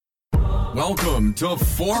Welcome to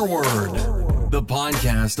Forward, the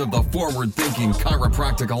podcast of the Forward Thinking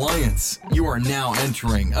Chiropractic Alliance. You are now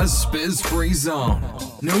entering a spiz-free zone.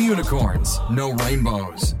 No unicorns, no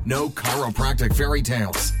rainbows, no chiropractic fairy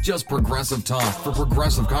tales, just progressive talk for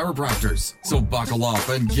progressive chiropractors. So buckle up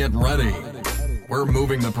and get ready. We're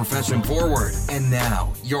moving the profession forward. And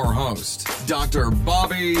now, your host, Dr.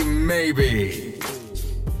 Bobby Maybe.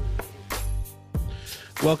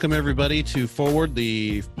 Welcome, everybody, to Forward,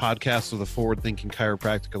 the podcast of the Forward Thinking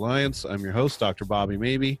Chiropractic Alliance. I'm your host, Dr. Bobby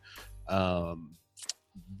Maybe.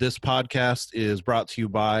 This podcast is brought to you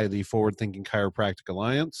by the Forward Thinking Chiropractic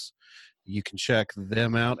Alliance. You can check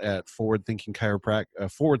them out at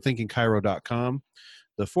forwardthinkingchiro.com.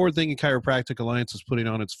 The Forward Thinking Chiropractic Alliance is putting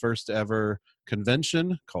on its first ever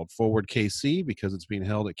convention called Forward KC because it's being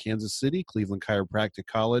held at Kansas City. Cleveland Chiropractic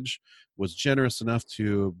College was generous enough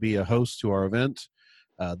to be a host to our event.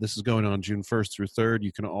 This is going on June 1st through 3rd.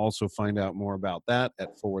 You can also find out more about that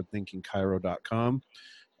at forwardthinkingchiro.com.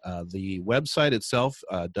 The website itself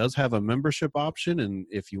does have a membership option, and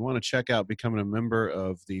if you want to check out becoming a member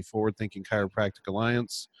of the Forward Thinking Chiropractic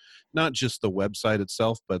Alliance, not just the website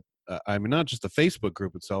itself, but not just the Facebook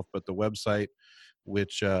group itself, but the website,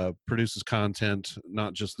 which produces content,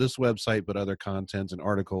 not just this website, but other content and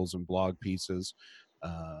articles and blog pieces,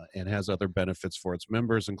 and has other benefits for its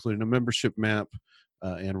members, including a membership map,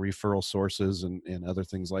 and referral sources and other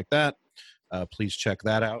things like that. Please check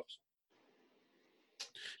that out.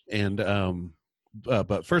 And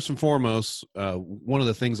but first and foremost, one of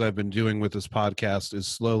the things I've been doing with this podcast is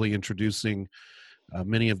slowly introducing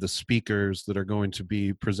many of the speakers that are going to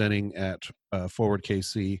be presenting at Forward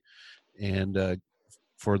KC. And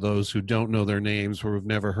for those who don't know their names or who've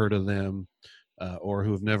never heard of them, or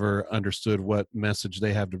who have never understood what message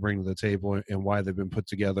they have to bring to the table and why they've been put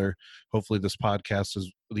together. Hopefully this podcast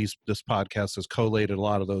has collated a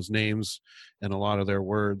lot of those names and a lot of their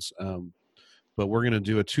words. But we're going to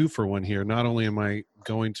do a 2-for-1 here. Not only am I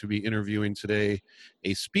going to be interviewing today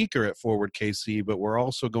a speaker at Forward KC, but we're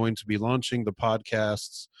also going to be launching the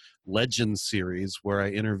podcast's Legends series, where I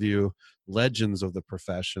interview legends of the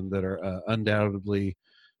profession that are undoubtedly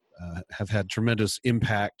have had tremendous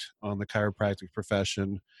impact on the chiropractic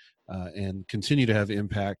profession and continue to have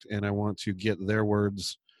impact. And I want to get their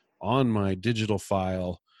words on my digital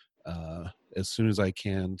file as soon as I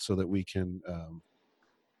can so that we can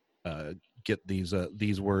get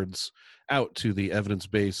these words out to the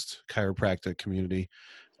evidence-based chiropractic community.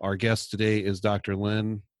 Our guest today is Dr.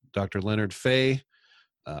 Leonard Fay.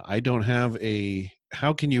 I don't have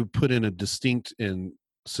how can you put in a distinct and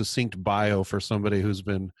succinct bio for somebody who's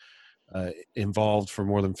been involved for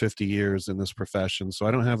more than 50 years in this profession? So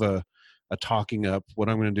I don't have a talking up. What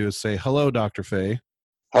I'm going to do is say, hello, Dr. Fay.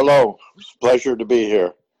 Hello. It's a pleasure to be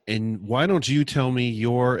here. And why don't you tell me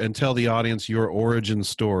tell the audience your origin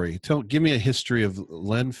story? Give me a history of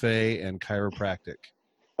Len Fay and chiropractic.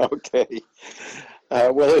 Okay.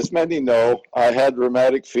 Well, as many know, I had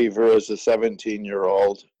rheumatic fever as a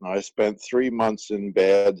 17-year-old. I spent 3 months in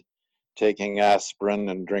bed taking aspirin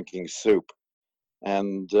and drinking soup,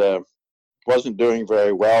 and wasn't doing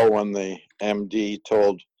very well when the MD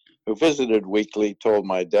who visited weekly told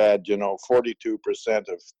my dad, 42%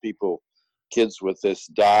 of kids with this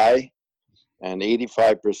die, and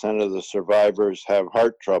 85% of the survivors have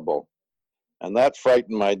heart trouble. And that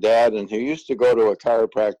frightened my dad, and he used to go to a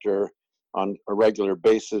chiropractor on a regular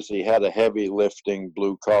basis. He had a heavy lifting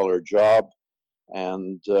blue-collar job,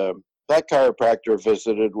 and that chiropractor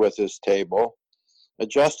visited with his table,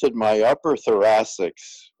 adjusted my upper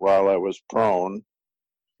thoracics while I was prone,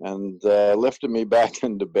 and lifted me back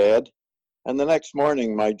into bed. And the next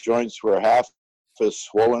morning, my joints were half as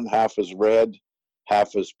swollen, half as red,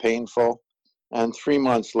 half as painful. And 3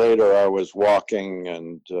 months later, I was walking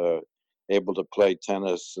and able to play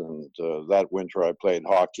tennis. And that winter, I played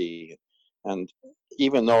hockey. And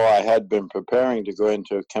even though I had been preparing to go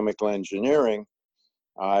into chemical engineering,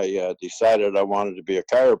 I decided I wanted to be a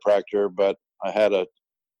chiropractor, but I had an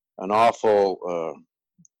awful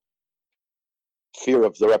fear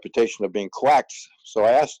of the reputation of being quacked. So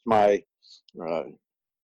I asked my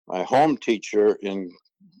home teacher in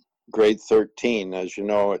grade 13. As you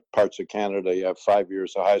know, at parts of Canada, you have 5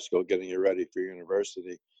 years of high school getting you ready for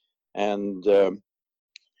university. And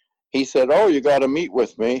he said, "Oh, you got to meet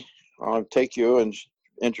with me. I'll take you and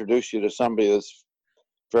introduce you to somebody that's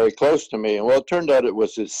very close to me." And well, it turned out it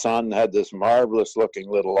was his son, had this marvelous looking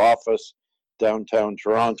little office downtown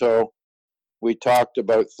Toronto. We talked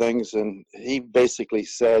about things, and he basically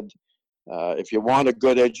said, if you want a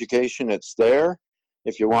good education, it's there.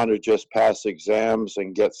 If you want to just pass exams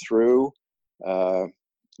and get through,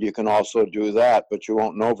 you can also do that, but you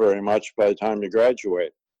won't know very much by the time you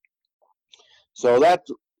graduate. So that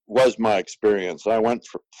was my experience. I went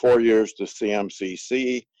for 4 years to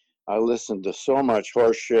CMCC. I listened to so much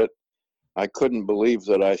horse shit. I couldn't believe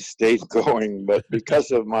that I stayed going, but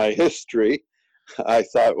because of my history, I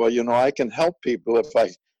thought, well, you know, I can help people if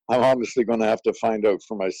I'm obviously going to have to find out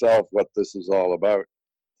for myself what this is all about.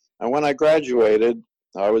 And when I graduated,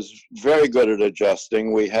 I was very good at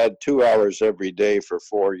adjusting. We had 2 hours every day for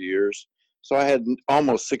 4 years. So I had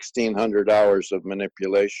almost 1,600 hours of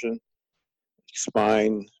manipulation,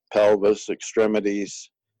 spine, pelvis, extremities.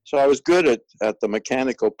 So I was good at the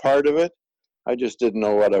mechanical part of it. I just didn't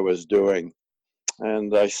know what I was doing.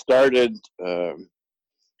 And I started,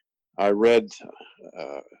 I read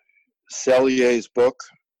Cellier's book,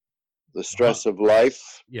 The Stress of Life.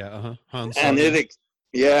 Yeah, Hans And Selye.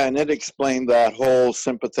 it explained that whole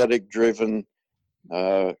sympathetic driven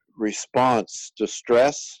response to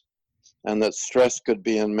stress, and that stress could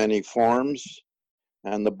be in many forms,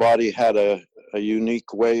 and the body had a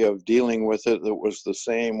unique way of dealing with it that was the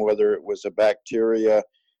same, whether it was a bacteria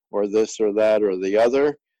or this or that or the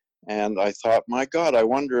other. And I thought, my God, I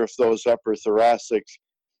wonder if those upper thoracic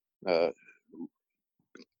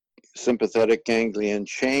sympathetic ganglion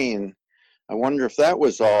chain, I wonder if that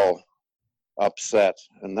was all upset.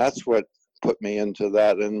 And that's what put me into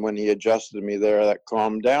that. And when he adjusted me there, that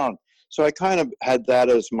calmed down. So I kind of had that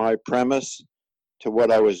as my premise to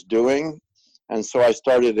what I was doing. And so I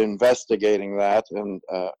started investigating that. And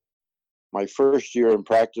my first year in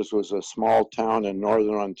practice was a small town in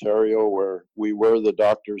northern Ontario where we were the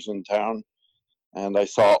doctors in town. And I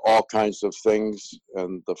saw all kinds of things.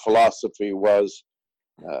 And the philosophy was,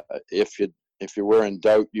 if you were in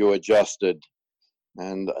doubt, you adjusted.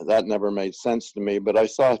 And that never made sense to me, but I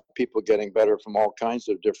saw people getting better from all kinds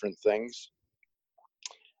of different things.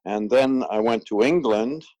 And then I went to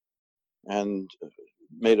England and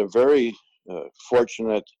made a very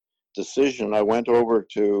fortunate decision. I went over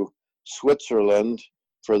to Switzerland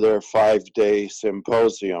for their 5-day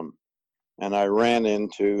symposium, and I ran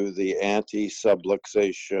into the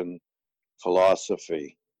anti-subluxation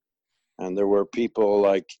philosophy. And there were people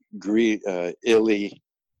like Illy,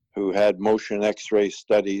 who had motion X-ray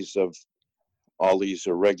studies of all these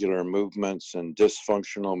irregular movements and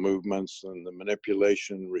dysfunctional movements, and the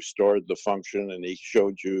manipulation restored the function, and he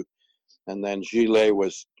showed you. And then Gillet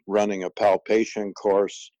was running a palpation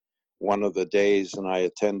course one of the days, and I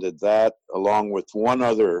attended that, along with one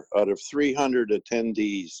other. Out of 300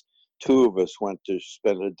 attendees, 2 of us went to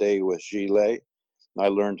spend a day with Gillet. I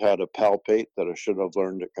learned how to palpate that I should have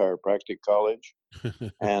learned at chiropractic college.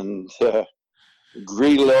 And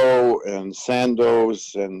Grillo and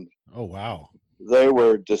Sandoz, and Oh, wow. they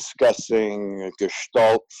were discussing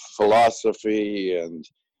Gestalt philosophy, and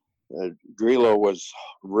Grillo was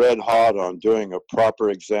red hot on doing a proper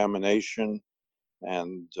examination,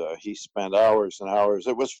 and he spent hours and hours.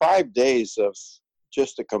 It was 5 days of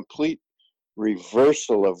just a complete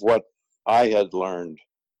reversal of what I had learned.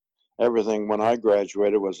 Everything when I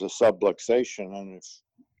graduated was a subluxation, and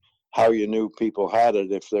how you knew people had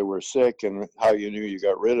it if they were sick, and how you knew you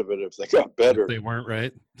got rid of it if they got better. If they weren't,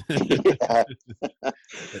 right? Yeah.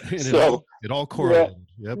 And So it all correlated.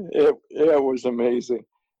 Yep. it was amazing.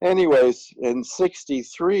 Anyways, in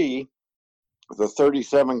 '63, the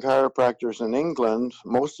 37 chiropractors in England,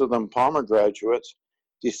 most of them Palmer graduates,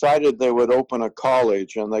 decided they would open a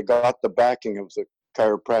college, and they got the backing of the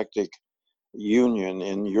chiropractic union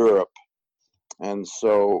in Europe. And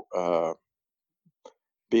so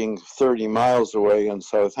being 30 miles away in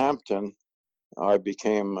Southampton, I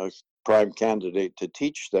became a prime candidate to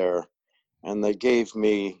teach there. And they gave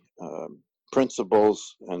me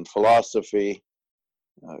principles and philosophy,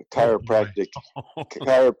 chiropractic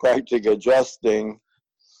adjusting,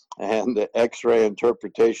 and the X-ray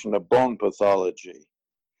interpretation of bone pathology.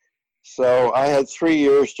 So I had 3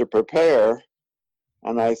 years to prepare,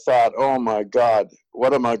 and I thought, oh my God,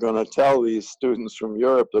 what am I going to tell these students from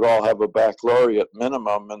Europe that all have a baccalaureate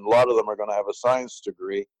minimum, and a lot of them are going to have a science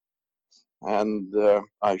degree? And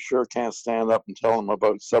I sure can't stand up and tell them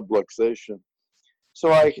about subluxation.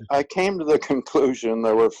 So I came to the conclusion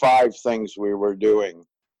there were 5 things we were doing.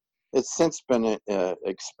 It's since been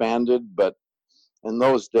expanded, but in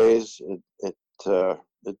those days, it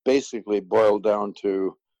basically boiled down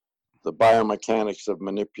to the biomechanics of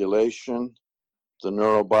manipulation, the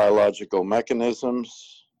neurobiological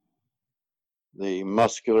mechanisms, the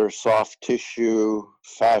muscular soft tissue,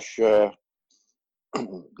 fascia,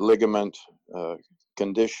 ligament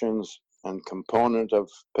conditions and component of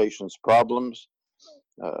patients' problems,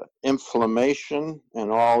 inflammation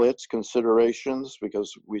and all its considerations,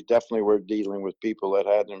 because we definitely were dealing with people that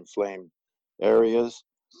had inflamed areas.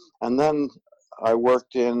 And then I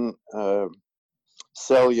worked in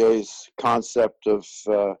Selye's concept of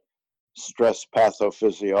stress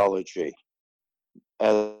pathophysiology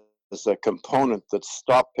as a component that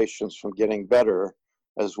stopped patients from getting better,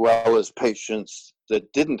 as well as patients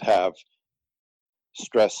that didn't have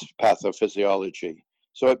stress pathophysiology.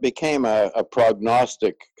 So it became a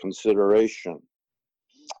prognostic consideration.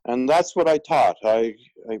 And that's what I taught. I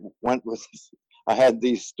had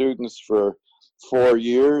these students for 4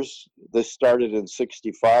 years. This started in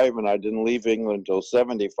 65, and I didn't leave England until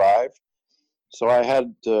 75. So I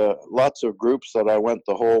had lots of groups that I went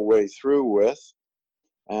the whole way through with.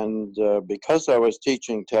 And because I was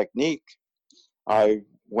teaching technique, I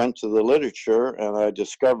went to the literature and I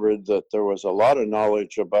discovered that there was a lot of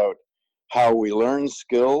knowledge about how we learn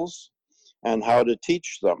skills and how to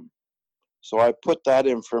teach them. So I put that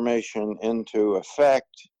information into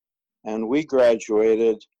effect, and we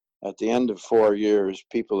graduated at the end of 4 years,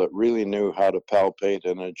 people that really knew how to palpate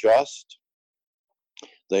and adjust.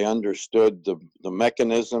 They understood the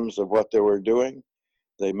mechanisms of what they were doing.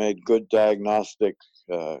 They made good diagnostic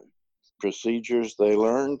procedures they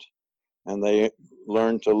learned, and they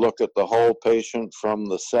learned to look at the whole patient from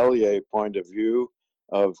the Selye point of view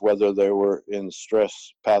of whether they were in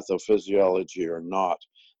stress pathophysiology or not.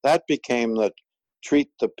 That became the treat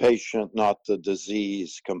the patient, not the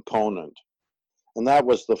disease component. And that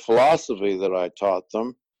was the philosophy that I taught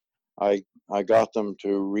them. I got them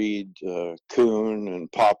to read Kuhn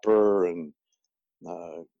and Popper and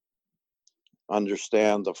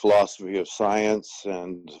understand the philosophy of science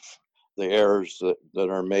and the errors that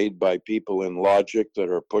are made by people in logic that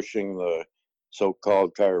are pushing the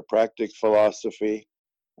so-called chiropractic philosophy.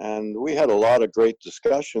 And we had a lot of great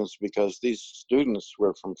discussions because these students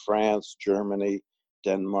were from France, Germany,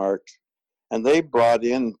 Denmark, and they brought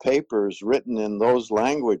in papers written in those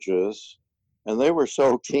languages, and they were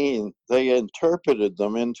so keen, they interpreted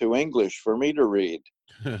them into English for me to read.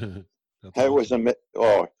 It was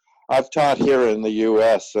I've taught here in the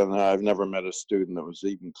U.S., and I've never met a student that was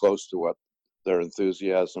even close to what their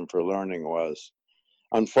enthusiasm for learning was.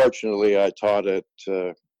 Unfortunately, I taught at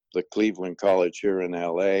the Cleveland College here in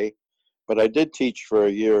L.A., but I did teach for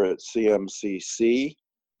a year at CMCC,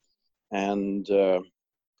 and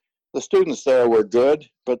the students there were good,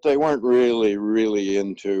 but they weren't really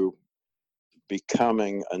into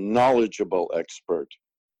becoming a knowledgeable expert.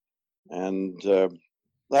 And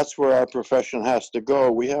that's where our profession has to go.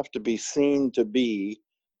 We have to be seen to be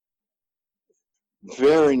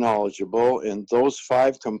very knowledgeable in those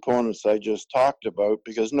 5 components I just talked about,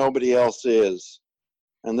 because nobody else is.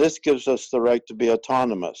 And this gives us the right to be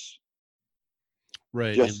autonomous.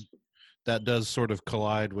 Right. And that does sort of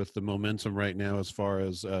collide with the momentum right now as far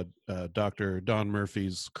as Dr. Don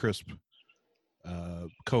Murphy's CRISP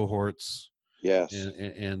cohorts. Yes.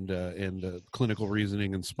 And clinical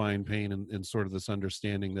reasoning and spine pain, and sort of this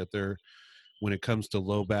understanding that when it comes to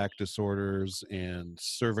low back disorders and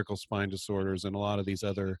cervical spine disorders and a lot of these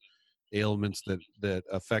other ailments that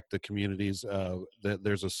affect the communities, that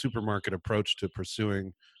there's a supermarket approach to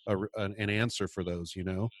pursuing an answer for those,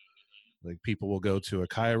 like people will go to a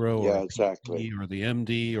chiro or a exactly. PT or the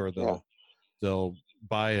MD, or they'll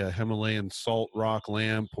buy a Himalayan salt rock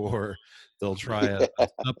lamp, or they'll try a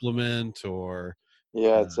supplement, or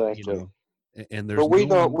exactly. And there's we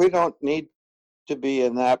don't need to be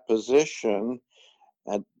in that position,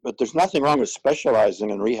 but there's nothing wrong with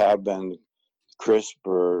specializing in rehab and CRISP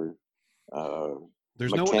or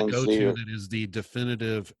there's no one to go to that is the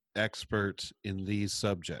definitive expert in these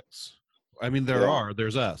subjects. I mean,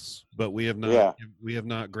 there's us, but we have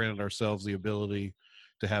not granted ourselves the ability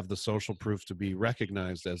to have the social proof to be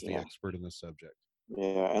recognized as the expert in this subject.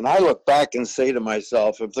 Yeah, and I look back and say to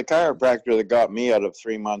myself, if the chiropractor that got me out of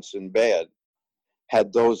 3 months in bed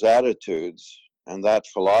had those attitudes and that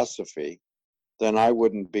philosophy, then I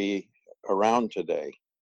wouldn't be around today.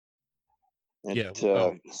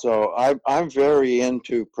 So I'm very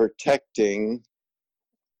into protecting,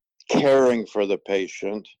 caring for the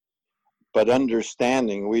patient, but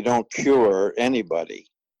understanding we don't cure anybody.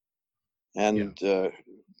 And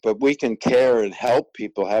but we can care and help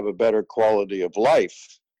people have a better quality of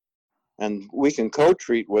life. And we can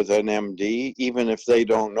co-treat with an MD, even if they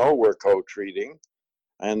don't know we're co-treating.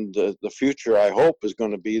 And the future, I hope, is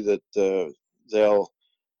going to be that they'll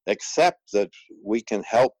accept that we can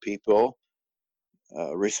help people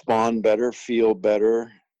respond better, feel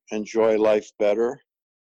better, enjoy life better.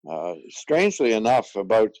 Strangely enough,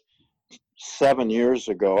 about 7 years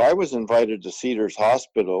ago, I was invited to Cedars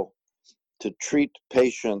Hospital to treat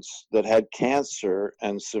patients that had cancer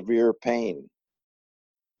and severe pain.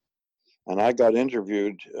 And I got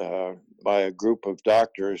interviewed by a group of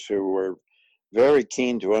doctors who were very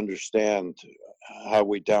keen to understand how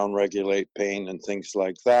we downregulate pain and things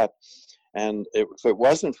like that. And if it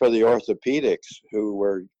wasn't for the orthopedics, who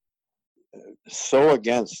were so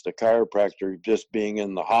against the chiropractor just being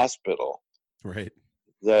in the hospital, Right,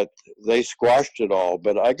 that they squashed it all.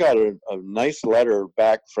 But I got a nice letter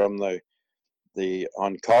back from the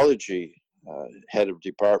oncology head of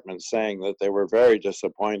department saying that they were very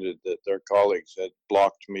disappointed that their colleagues had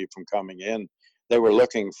blocked me from coming in. They were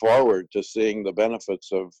looking forward to seeing the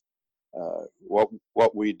benefits of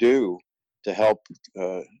what we do to help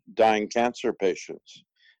dying cancer patients.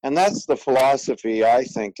 And that's the philosophy I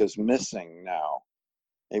think is missing now.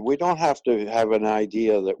 And we don't have to have an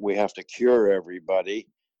idea that we have to cure everybody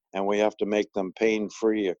and we have to make them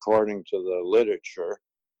pain-free according to the literature.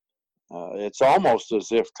 It's almost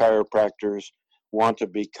as if chiropractors want to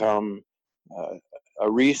become a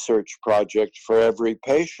research project for every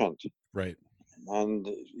patient. right. And,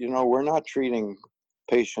 you know, we're not treating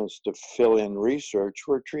patients to fill in research.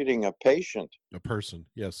 We're treating a patient. A person,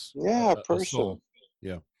 yes. Yeah, a A person. soul.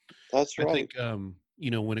 Yeah. That's I right. think, you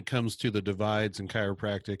know, when it comes to the divides in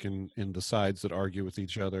chiropractic and the sides that argue with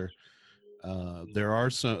each other, there are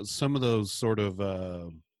some of those sort of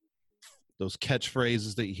those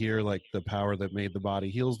catchphrases that you hear, like the power that made the body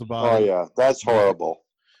heals the Oh, body. yeah, that's horrible.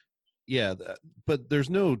 Yeah, but there's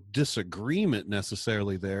no disagreement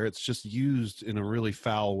necessarily there. It's just used in a really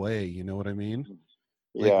foul way. You know what I mean?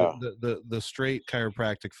 Like Yeah, the straight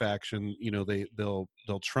chiropractic faction, you know, they'll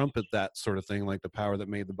trumpet that sort of thing, like the power that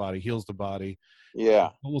made the body heals the body, yeah.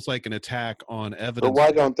 almost like an attack on But evidence.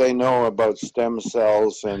 why don't they know about stem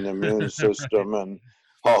cells and immune system and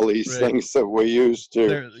all these Right. things that we use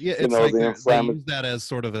to, Yeah, you it's know, like the they inflammatory. use that as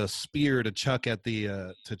sort of a spear to chuck at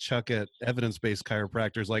evidence-based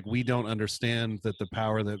chiropractors. Like, we don't understand that the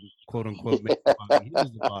power that quote unquote makes the body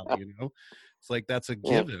heals the body. You know, it's like that's a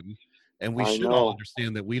Yeah, given, and we I should all know.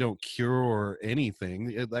 understand that we don't cure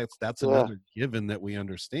anything. That's Yeah, another given that we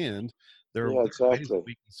understand. There yeah, are ways that exactly.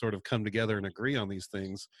 we can sort of come together and agree on these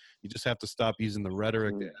things. You just have to stop using the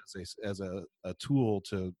rhetoric Mm. as a tool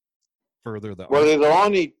to further the Well,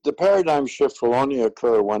 argument. the paradigm shift will only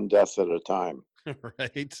occur one death at a time.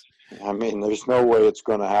 Right. I mean, there's no way it's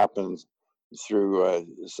going to happen through.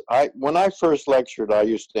 When I first lectured, I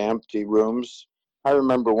used to empty rooms. I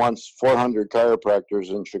remember once 400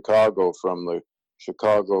 chiropractors in Chicago from the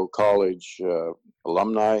Chicago College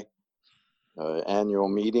alumni annual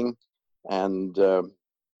meeting, and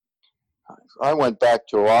I went back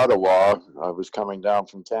to Ottawa. I was coming down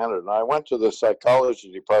from Canada, and I went to the psychology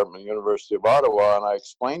department, University of Ottawa, and I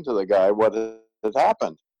explained to the guy what had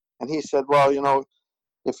happened. And he said, well, you know,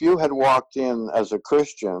 if you had walked in as a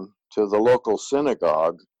Christian to the local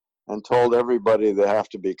synagogue and told everybody they have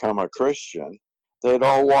to become a Christian, they'd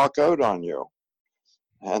all walk out on you.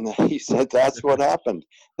 And he said, that's what happened.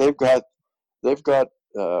 They've got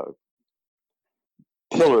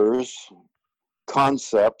pillars,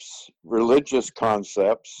 concepts, religious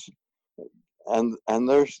concepts, and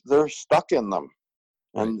they're stuck in them,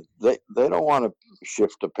 and they don't want to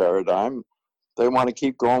shift the paradigm. They want to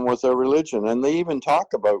keep going with their religion, and they even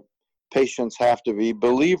talk about patients have to be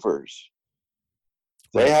believers.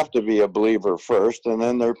 They have to be a believer first, and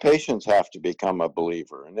then their patients have to become a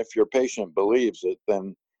believer. And if your patient believes it,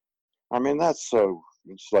 then I mean it's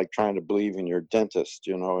like trying to believe in your dentist.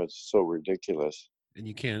 You know, it's so ridiculous. And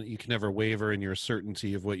you can never waver in your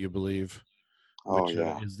certainty of what you believe, Oh which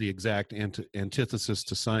yeah, is the exact antithesis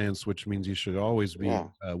to science, which means you should always be yeah.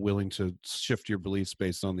 willing to shift your beliefs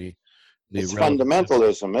based on the It's relevant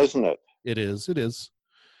evidence. fundamentalism, isn't it? It is, and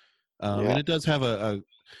Yeah. it does have a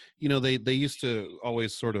you know, they used to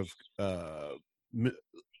always sort of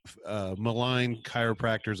malign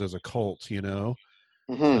chiropractors as a cult, you know.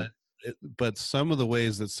 Hmm. But some of the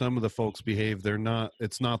ways that some of the folks behave,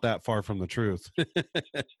 it's not that far from the truth.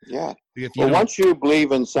 Yeah. If you Well, don't, once you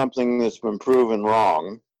believe in something that's been proven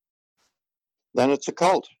wrong, then it's a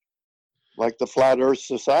cult. Like the Flat Earth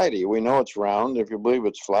Society. We know it's round. If you believe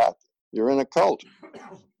it's flat, you're in a cult.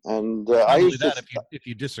 And not I only used to, that, if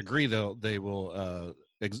you disagree, they'll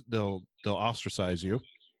ostracize you.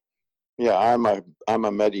 yeah, I'm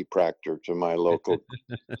a medipractor to my local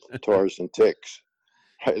Taurs and Ticks.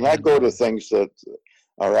 And I And go to things that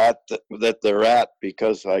they're at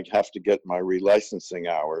because I have to get my relicensing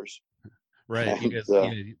hours. right, you And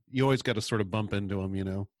guys, you always got to sort of bump into them, you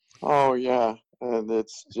know. oh yeah, and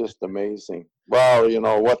it's just amazing. Well, you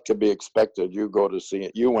know what could be expected. You go to see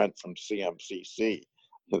it. You went from CMCC.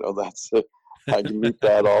 You know that's it. I meet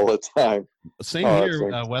that all the time. Same here.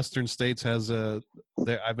 Western States has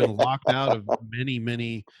I've been locked out of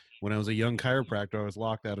many. When I was a young chiropractor, I was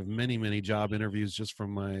locked out of many job interviews just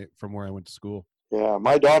from where I went to school. Yeah,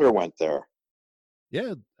 my daughter went there.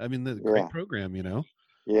 Yeah, I mean, the great program,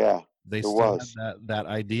 Yeah, they still had that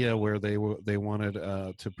idea where they wanted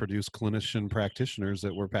to produce clinician practitioners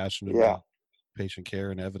that were passionate about patient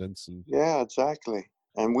care and evidence. And yeah, exactly.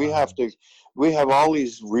 And we have all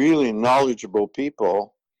these really knowledgeable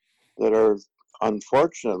people that are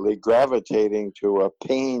unfortunately gravitating to a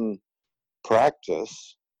pain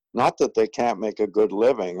practice. Not that they can't make a good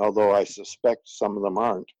living, although I suspect some of them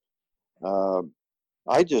aren't.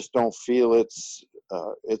 I just don't feel it's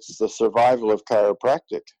the survival of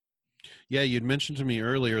chiropractic. Yeah, you'd mentioned to me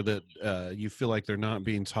earlier that you feel like they're not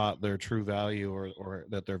being taught their true value or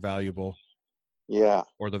that they're valuable. Yeah.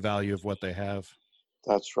 Or the value of what they have.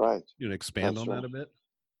 That's right. You can expand on that a bit?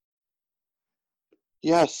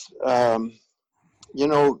 Yes.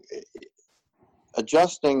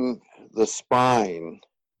 Adjusting the spine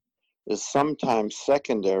is sometimes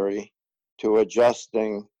secondary to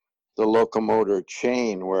adjusting the locomotor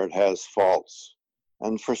chain where it has faults.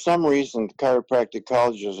 And for some reason, chiropractic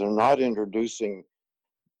colleges are not introducing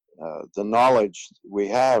the knowledge we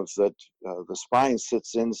have that the spine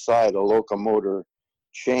sits inside a locomotor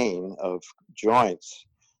chain of joints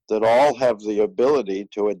that all have the ability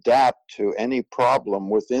to adapt to any problem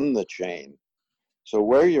within the chain. So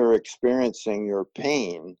where you're experiencing your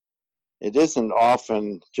pain, it isn't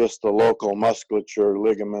often just the local musculature,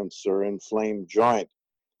 ligaments, or inflamed joint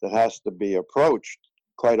that has to be approached.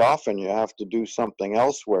 Quite often you have to do something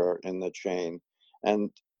elsewhere in the chain.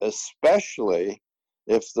 And especially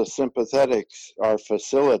if the sympathetics are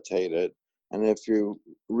facilitated, and if you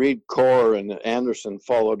read Core and Anderson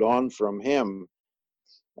followed on from him,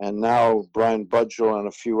 and now Brian Budgell and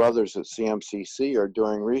a few others at CMCC are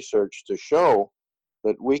doing research to show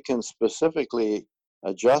that we can specifically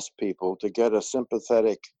adjust people to get a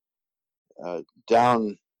sympathetic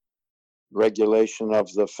down regulation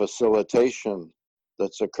of the facilitation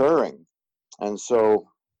that's occurring. And so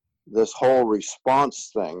this whole response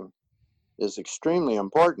thing is extremely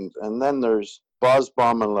important. And then there's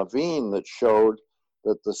Bosbaum and Levine that showed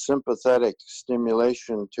that the sympathetic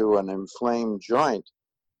stimulation to an inflamed joint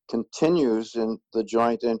continues in the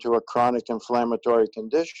joint into a chronic inflammatory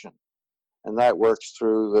condition. And that works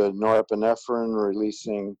through the norepinephrine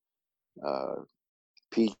releasing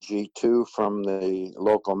PG2 from the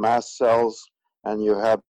local mast cells, and you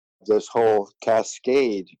have this whole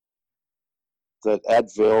cascade that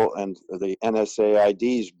Advil and the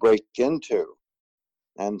NSAIDs break into.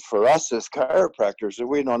 And for us as chiropractors, if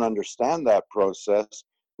we don't understand that process,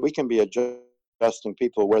 we can be adjusting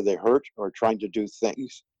people where they hurt or trying to do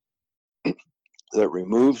things that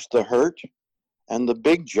removes the hurt, and the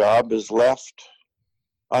big job is left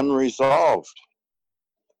unresolved.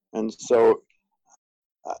 And so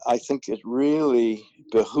I think it really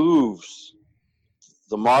behooves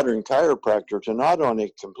the modern chiropractor to not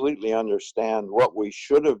only completely understand what we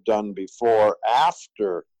should have done before,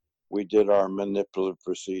 after we did our manipulative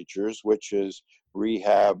procedures, which is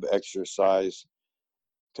rehab, exercise,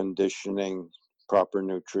 conditioning, proper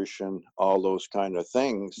nutrition, all those kind of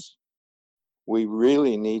things. We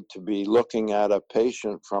really need to be looking at a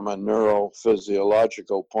patient from a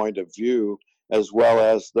neurophysiological point of view, as well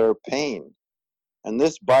as their pain. And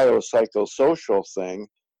this biopsychosocial thing,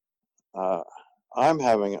 I'm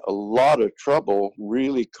having a lot of trouble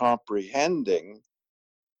really comprehending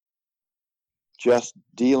just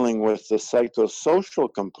dealing with the psychosocial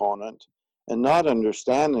component and not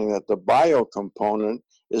understanding that the bio component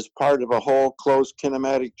is part of a whole closed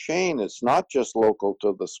kinematic chain. It's not just local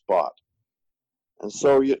to the spot. And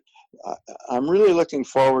so I'm really looking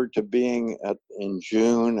forward to being in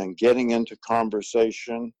June and getting into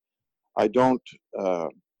conversation. I'm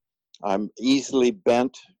easily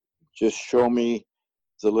bent. Just show me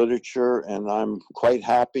the literature and I'm quite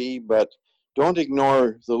happy, but don't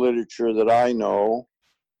ignore the literature that I know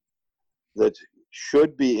that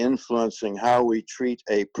should be influencing how we treat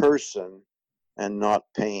a person and not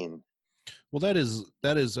pain. Well, that is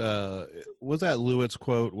was that Lewitt's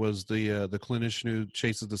quote, was the clinician who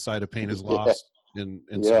chases the side of pain is lost in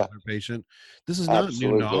some other patient. This is not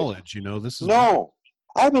new knowledge, this is no.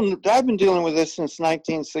 I've been dealing with this since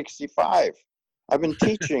 1965. I've been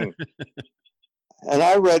teaching. And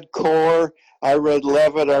I read Core, I read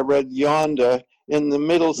Levitt, I read Yonda in the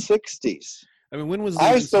middle 60s. I mean, when was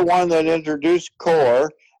I was the one that introduced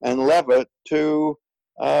Core and Levitt to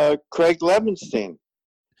Craig Levenstein.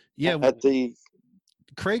 Yeah.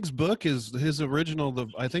 Craig's book is his original.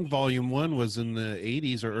 I think volume 1 was in the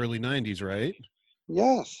 80s or early 90s, right?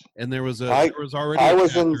 Yes. And there was I already I a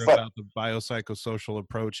was in chapter about the biopsychosocial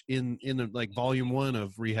approach in like volume 1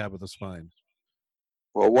 of Rehab of the Spine.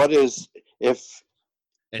 well, what is if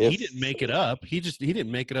And he didn't make it up. He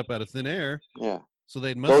didn't make it up out of thin air. yeah. So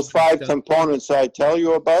they must Those have 5 components I tell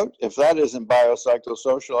you about, if that isn't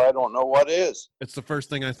biopsychosocial, I don't know what is. It's the first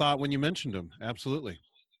thing I thought when you mentioned him. Absolutely.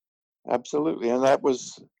 Absolutely. And that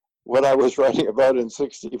was what I was writing about in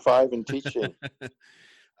 65 and teaching.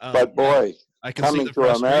 But boy, I can coming see the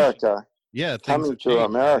to America, yeah, coming to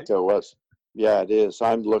America, right? Was, yeah, it is.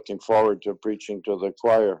 I'm looking forward to preaching to the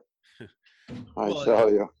choir. I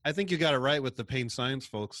tell you. I think you got it right with the pain science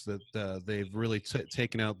folks that they've really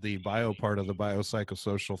taken out the bio part of the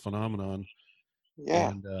biopsychosocial phenomenon. Yeah.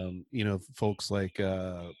 And, you know, folks like...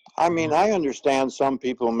 I mean, I understand some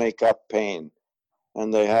people make up pain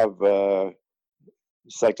and they have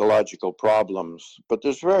psychological problems, but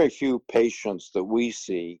there's very few patients that we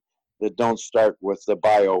see that don't start with the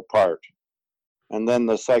bio part. And then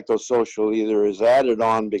the psychosocial either is added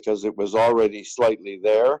on because it was already slightly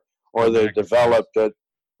there, or they developed it,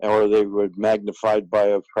 or they were magnified by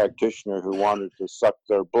a practitioner who wanted to suck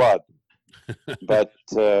their blood. But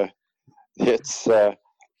it's,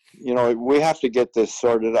 you know, we have to get this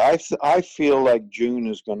sorted. I feel like June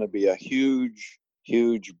is going to be a huge,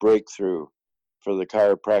 huge breakthrough for the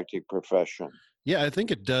chiropractic profession. Yeah, I think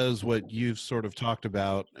it does what you've sort of talked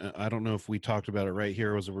about. I don't know if we talked about it right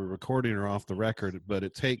here, was it recording or off the record, but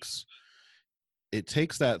it takes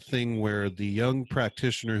that thing where the young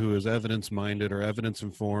practitioner who is evidence-minded or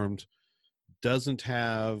evidence-informed doesn't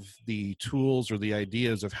have the tools or the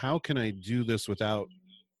ideas of how can I do this without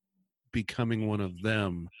becoming one of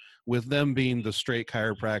them, with them being the straight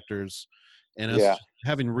chiropractors and us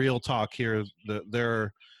having real talk here.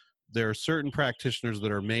 There are certain practitioners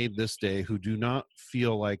that are made this day who do not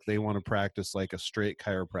feel like they want to practice like a straight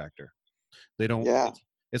chiropractor. They don't.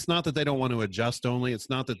 It's not that they don't want to adjust only. It's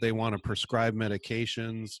not that they want to prescribe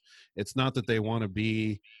medications. It's not that they want to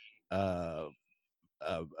be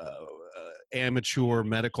amateur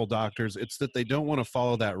medical doctors. It's that they don't want to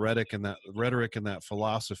follow that rhetoric and that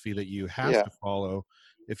philosophy that you have to follow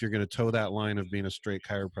if you're going to toe that line of being a straight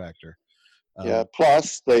chiropractor.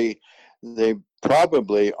 Plus they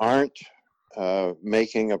probably aren't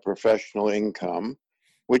making a professional income,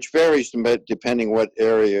 which varies depending what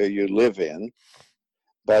area you live in.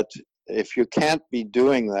 But if you can't be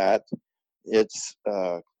doing that, it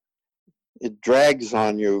drags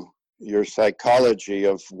on your psychology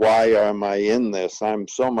of why am I in this? I'm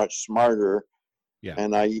so much smarter,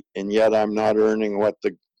 and yet I'm not earning what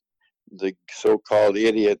the so-called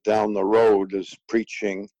idiot down the road is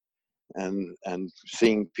preaching. And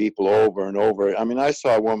seeing people over and over. I mean, I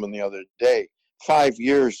saw a woman the other day, 5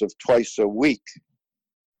 years of twice a week.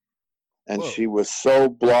 And she was so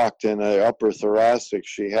blocked in the upper thoracic,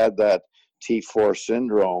 she had that T4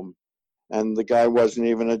 syndrome. And the guy wasn't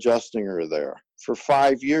even adjusting her there for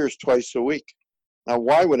 5 years, twice a week. Now,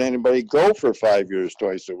 why would anybody go for 5 years,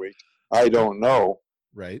 twice a week? I don't know.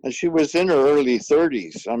 Right. And she was in her early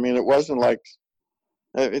 30s. I mean, it wasn't like,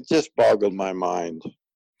 it just boggled my mind.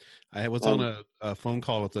 I was on a phone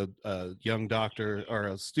call with a young doctor or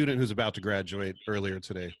a student who's about to graduate earlier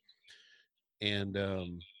today. And,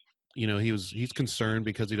 you know, he's concerned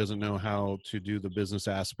because he doesn't know how to do the business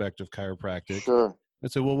aspect of chiropractic. Sure. I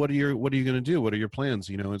said, well, what are you going to do? What are your plans?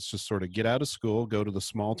 You know, it's just sort of get out of school, go to the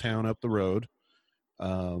small town up the road,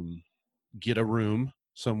 get a room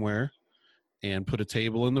somewhere and put a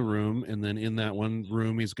table in the room. And then in that one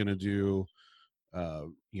room, he's going to do,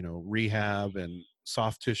 you know, rehab and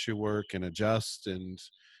soft tissue work and adjust, and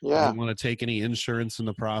don't want to take any insurance in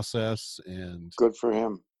the process. And good for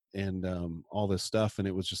him. And all this stuff. And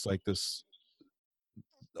it was just like this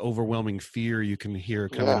overwhelming fear you can hear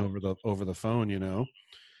coming over the phone, you know.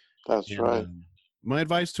 That's right. My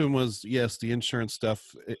advice to him was, yes, the insurance stuff,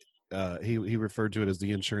 he referred to it as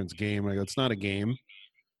the insurance game. I go, it's not a game.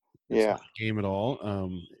 It's not a game at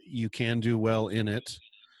all. You can do well in it,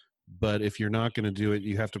 but if you're not going to do it,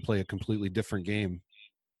 you have to play a completely different game.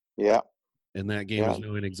 Yeah. And that game is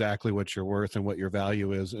knowing exactly what you're worth and what your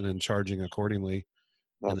value is, and then charging accordingly.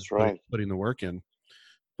 That's right. Putting the work in.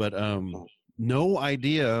 But no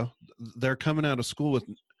idea. They're coming out of school with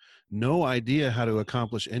no idea how to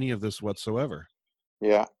accomplish any of this whatsoever.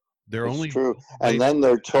 Yeah. They're only true. And then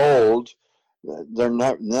they're told they're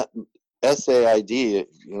not SAID, you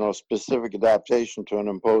know, specific adaptation to an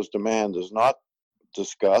imposed demand, is not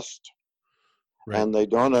discussed. Right. And they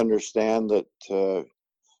don't understand that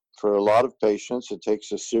for a lot of patients, it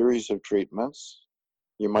takes a series of treatments.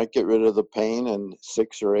 You might get rid of the pain in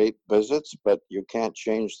 6 or 8 visits, but you can't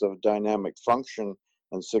change the dynamic function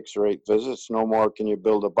in 6 or 8 visits. No more can you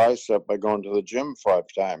build a bicep by going to the gym 5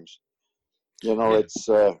 times. You know,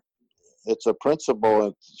 Yeah. it's a principle.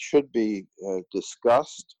 It should be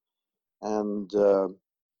discussed, and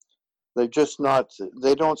they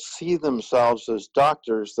don't see themselves as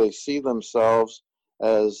doctors. They see themselves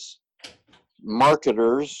as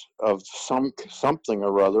marketers of something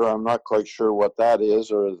or other. I'm not quite sure what that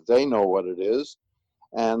is, or they know what it is.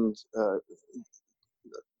 And a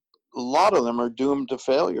lot of them are doomed to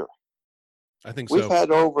failure. I think We've so.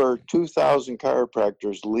 had over 2,000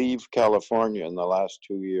 chiropractors leave California in the last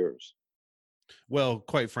 2 years. Well,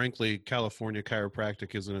 quite frankly, California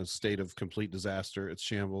chiropractic is in a state of complete disaster. It's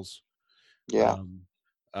shambles. Yeah,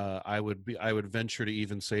 I would venture to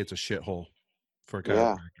even say it's a shithole for yeah,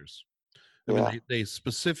 chiropractors. I yeah, mean, they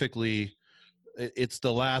specifically, it's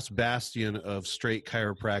the last bastion of straight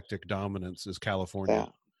chiropractic dominance is California. yeah.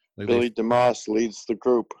 Like Billy DeMoss leads the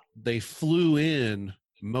group. they flew in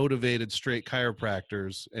motivated straight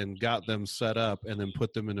chiropractors and got them set up and then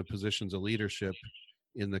put them into positions of leadership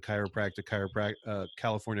in the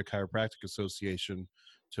California Chiropractic Association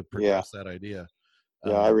to Yeah, progress that idea.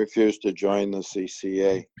 yeah. I refuse to join the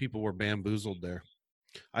CCA. People were bamboozled there.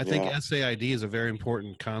 I think Yeah, SAID is a very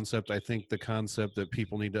important concept. I think the concept that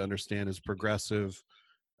people need to understand is progressive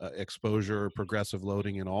exposure, progressive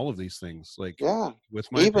loading, and all of these things. Like yeah.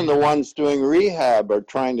 with my Even the patients, ones doing rehab are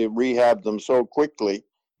trying to rehab them so quickly.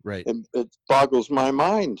 right, It boggles my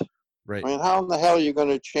mind. right. I mean, how in the hell are you going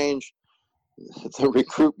to change the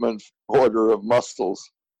recruitment order of muscles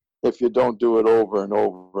if you don't do it over and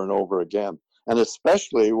over and over again? And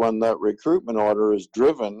especially when that recruitment order is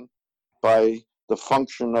driven by the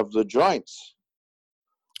function of the joints.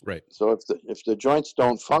 Right. So if the joints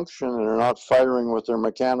don't function and are not firing with their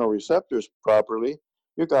mechanoreceptors properly,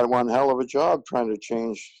 you got one hell of a job trying to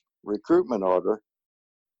change recruitment order.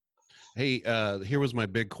 Hey, here was my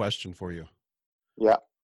big question for you. Yeah.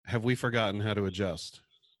 Have we forgotten how to adjust?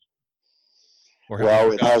 Or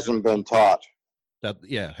Well, it hasn't been taught.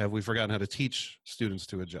 Have we forgotten how to teach students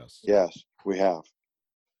to adjust? Yes, we have.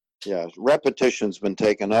 Yes, repetition's been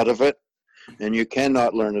taken out of it, and you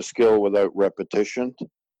cannot learn a skill without repetition.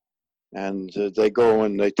 And they go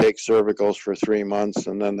and they take cervicals for 3 months,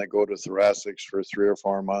 and then they go to thoracics for 3 or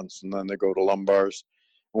 4 months, and then they go to lumbars.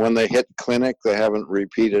 When they hit clinic, they haven't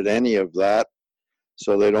repeated any of that,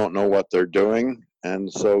 so they don't know what they're doing.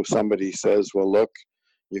 And so somebody says, well, look,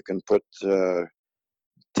 you can put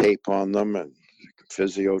tape on them and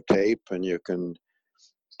physio tape, and you can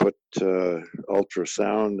put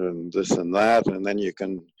ultrasound and this and that, and then you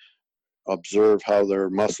can observe how their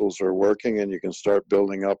muscles are working, and you can start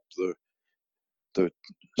building up the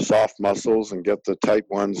soft muscles and get the tight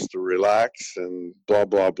ones to relax and blah,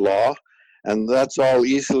 blah, blah. And that's all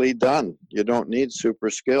easily done. You don't need super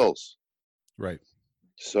skills. Right.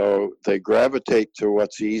 So they gravitate to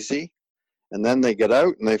what's easy, and then they get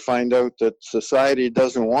out and they find out that society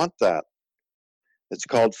doesn't want that. It's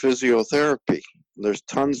called physiotherapy. There's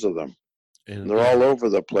tons of them. And they're all over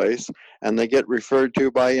the place, and they get referred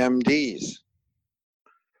to by MDs.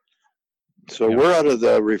 So we're out of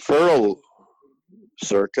the referral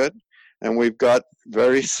circuit, and we've got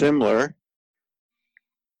very similar.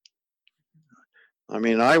 I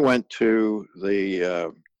mean, I went to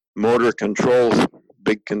the motor control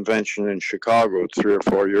big convention in Chicago 3 or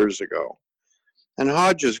 4 years ago, and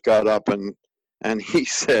Hodges got up and he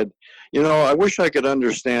said, you know, I wish I could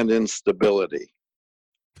understand instability.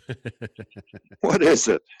 What is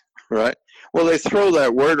it, right? Well, they throw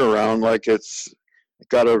that word around like it's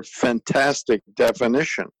got a fantastic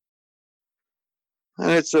definition.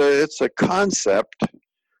 And it's a concept,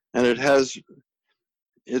 and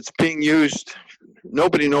it's being used.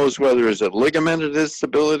 Nobody knows whether is it ligamented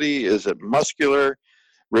instability, is it muscular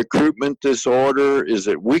recruitment disorder, is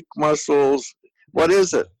it weak muscles? What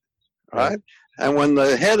is it, right? And when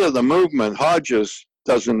the head of the movement, Hodges,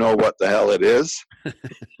 doesn't know what the hell it is,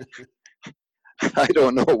 I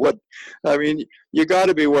don't know what, I mean, you got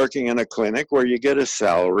to be working in a clinic where you get a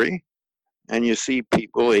salary and you see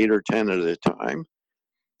people 8 or 10 at a time,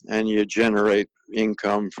 and you generate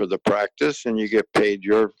income for the practice, and you get paid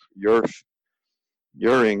your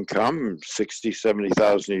income, 60,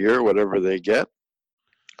 70,000 a year, whatever they get.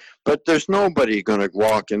 But there's nobody going to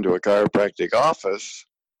walk into a chiropractic office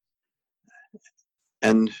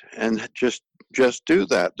and just do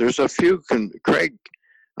that. There's a few, Craig,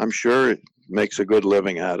 I'm sure, makes a good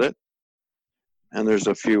living at it, and there's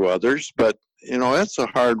a few others, but you know, it's a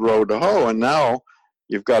hard road to hoe. And now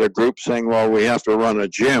you've got a group saying, well, we have to run a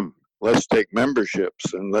gym, let's take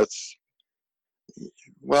memberships, and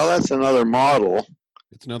Well, that's another model,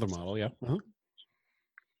 It's another model, yeah. Uh-huh.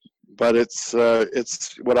 but it's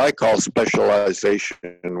what I call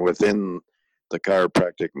specialization within the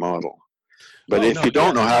chiropractic model. But Oh, if no, you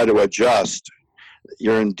don't yeah. know how to adjust,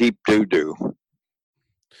 you're in deep doo-doo.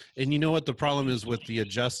 And you know what the problem is with the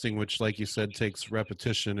adjusting, which, like you said, takes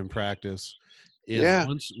repetition and practice, is Yeah.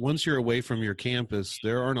 once you're away from your campus,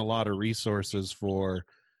 there aren't a lot of resources for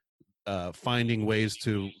finding ways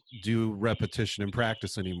to do repetition and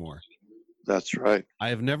practice anymore. That's right. I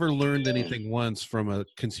have never learned anything once from a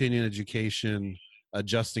continuing education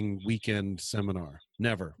adjusting weekend seminar.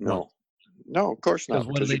 Never. No. Once. No, of course not. Because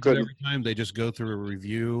what do Because they you do couldn't. every time? They just go through a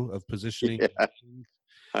review of positioning. Yeah,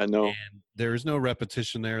 I know. And there's no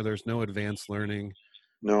repetition there. There's no advanced learning.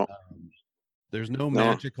 No. There's no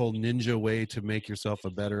magical ninja way to make yourself a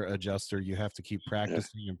better adjuster. You have to keep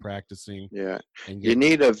practicing and practicing. Yeah. And You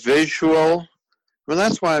need a visual. Well,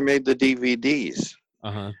 that's why I made the DVDs.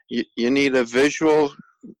 Uh-huh. You need a visual,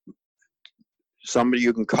 somebody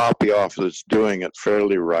you can copy off that's doing it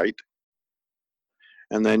fairly right.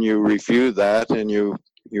 And then you review that and you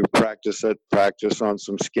practice on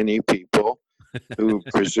some skinny people who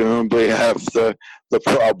presumably have the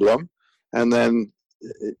problem. And then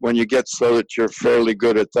when you get so that you're fairly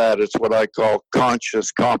good at that, it's what I call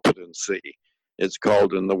conscious competency. It's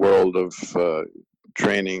called in the world of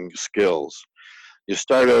training skills. You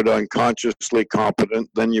start out unconsciously competent,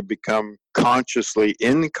 then you become consciously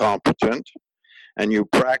incompetent, and you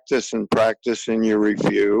practice and you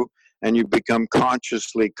review, and you become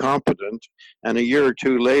consciously competent, and a year or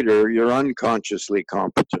two later, you're unconsciously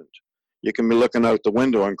competent. You can be looking out the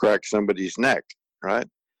window and crack somebody's neck, right?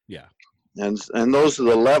 Yeah. And those are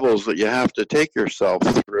the levels that you have to take yourself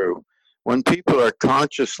through. When people are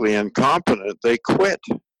consciously incompetent, they quit.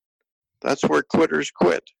 That's where quitters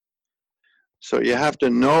quit. So you have to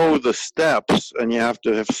know the steps, and you have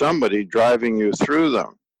to have somebody driving you through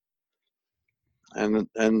them. And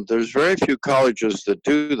there's very few colleges that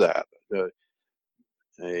do that.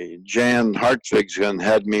 Jan Hartvigsson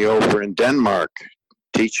had me over in Denmark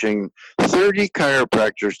teaching 30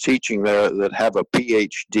 chiropractors teaching there that have a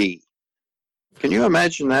PhD. Can you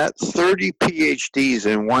imagine that? 30 PhDs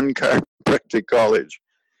in one chiropractic college.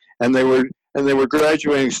 And they were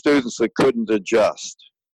graduating students that couldn't adjust.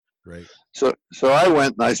 Right. So I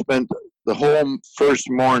went and I spent the whole first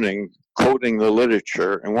morning quoting the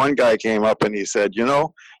literature, and one guy came up and he said,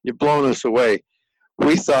 you've blown us away.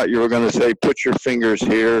 We thought you were going to say, put your fingers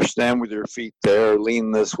here, stand with your feet there,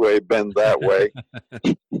 lean this way, bend that way.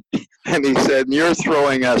 And he said, you're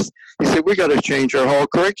throwing us. He said, we got to change our whole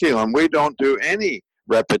curriculum. We don't do any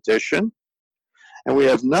repetition, and we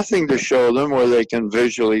have nothing to show them where they can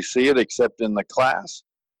visually see it except in the class.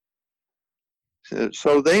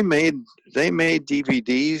 So they made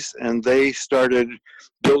DVDs, and they started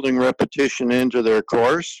building repetition into their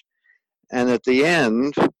course. And at the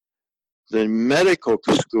end, the medical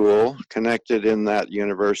school connected in that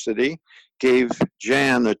university gave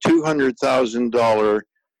Jan a $200,000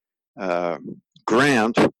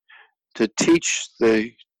 grant to teach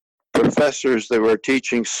the professors that were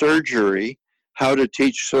teaching surgery how to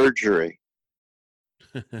teach surgery.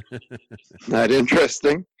 Not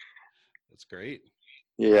interesting? That's great.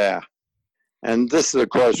 Yeah. And this is, of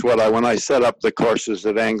course, when I set up the courses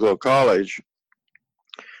at Anglo College,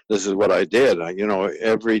 this is what I did.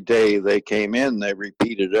 Every day they came in, they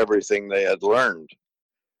repeated everything they had learned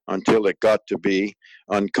until it got to be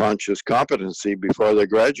unconscious competency before they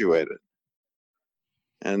graduated.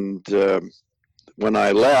 And when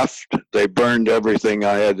I left, they burned everything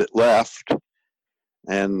I had left.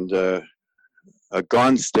 And a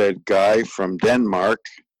Gonstead guy from Denmark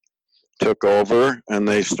took over, and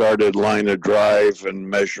they started line of drive and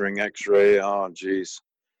measuring X-ray. Oh, geez.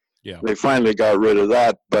 Yeah. They finally got rid of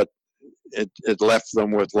that, but it left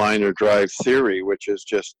them with line of drive theory, which is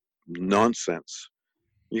just nonsense.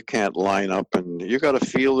 You can't line up, and you got to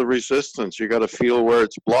feel the resistance. You got to feel where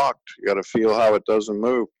it's blocked. You got to feel how it doesn't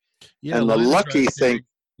move. Yeah, and the lucky thing,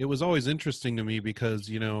 it was always interesting to me because,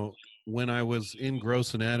 when I was in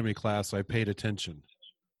gross anatomy class, I paid attention.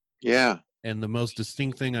 Yeah. And the most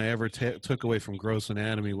distinct thing I ever took away from gross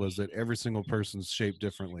anatomy was that every single person's shaped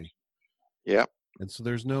differently. Yeah. And so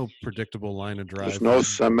there's no predictable line of drive. There's no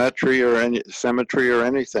symmetry or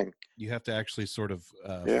anything. You have to actually sort of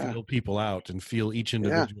feel people out and feel each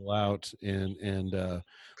individual out. And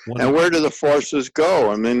where do the forces go?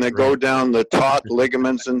 I mean, they go down the taut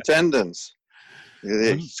ligaments and tendons.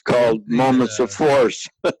 It's called moments of force.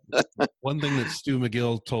 One thing that Stu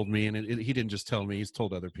McGill told me, and he didn't just tell me, he's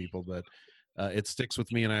told other people, but it sticks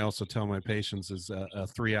with me, and I also tell my patients, is a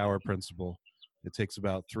 3-hour principle. It takes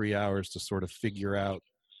about 3 hours to sort of figure out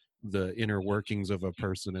the inner workings of a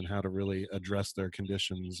person and how to really address their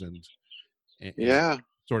conditions and Yeah,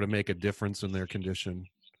 sort of make a difference in their condition.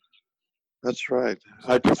 that's right. So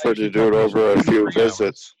I I prefer to usually do tell it patients, over a give me few 3 hours.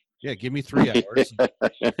 visits. Yeah, give me 3 hours.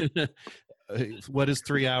 What is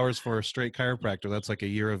 3 hours for a straight chiropractor? That's like a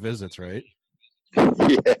year of visits, right? Yeah,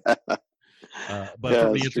 But for yeah,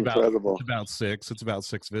 me, it's it's about incredible. six. It's about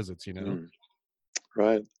 6 visits. Mm,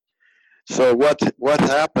 right. So what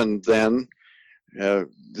happened then?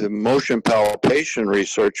 The motion palpation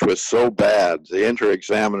research was so bad. The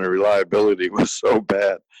inter-examiner reliability was so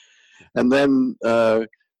bad. And then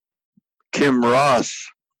Kim Ross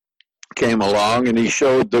came along and he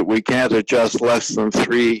showed that we can't adjust less than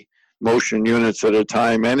 3 motion units at a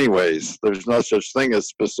time anyways. There's no such thing as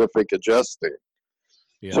specific adjusting.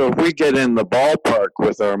 Yeah. So if we get in the ballpark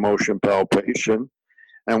with our motion palpation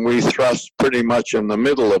and we thrust pretty much in the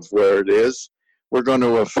middle of where it is, we're going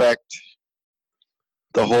to affect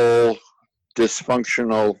the whole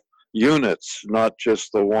dysfunctional units, not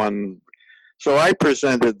just the one. So I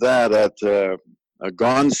presented that at a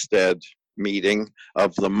Gonstead meeting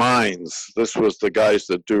of the minds. This was the guys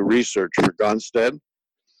that do research for Gonstead.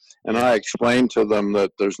 And I explained to them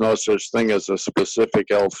that there's no such thing as a specific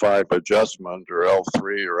L5 adjustment or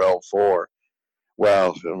L3 or L4.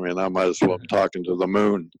 Well, I mean, I might as well be talking to the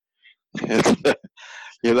moon.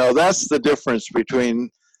 You know, that's the difference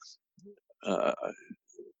between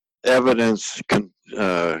evidence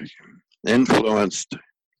influenced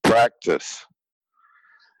practice.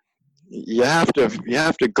 You have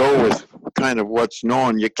to go with kind of what's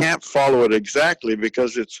known. You can't follow it exactly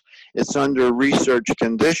because it's under research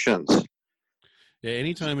conditions. Yeah.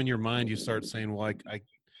 Anytime in your mind you start saying, "Well, I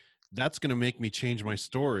that's going to make me change my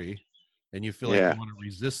story," and you feel like you want to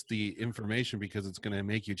resist the information because it's going to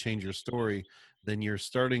make you change your story, then you're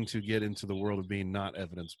starting to get into the world of being not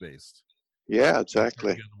evidence based. Yeah,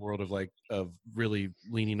 exactly. In the world of really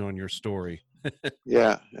leaning on your story.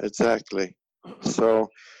 Yeah, exactly. So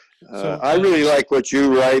I really like what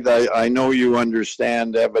you write. I know you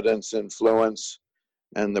understand evidence influence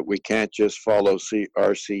and that we can't just follow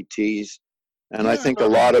RCTs. And I think a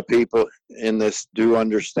lot of people in this do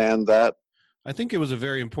understand that. I think it was a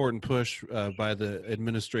very important push by the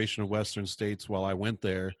administration of Western states while I went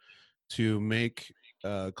there to make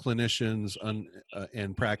clinicians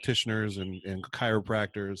and practitioners and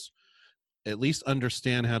chiropractors at least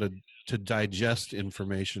understand how to digest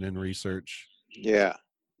information and research. Yeah.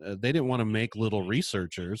 They didn't want to make little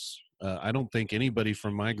researchers. I don't think anybody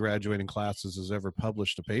from my graduating classes has ever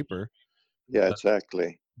published a paper. Yeah,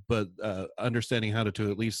 exactly. But understanding how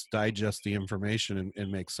to at least digest the information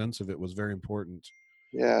and make sense of it was very important.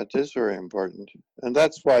 Yeah, it is very important. And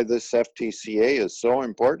that's why this FTCA is so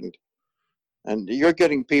important. And you're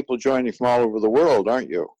getting people joining from all over the world, aren't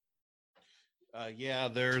you? Yeah,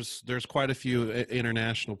 there's quite a few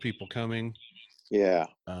international people coming. Yeah.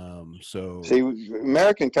 So see,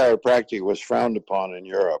 American chiropractic was frowned upon in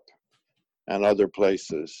Europe and other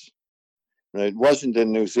places. It wasn't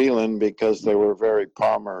in New Zealand because they were very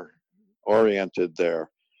Palmer oriented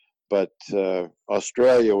there. But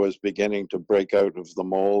Australia was beginning to break out of the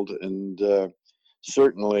mold, and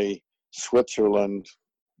certainly Switzerland,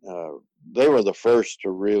 they were the first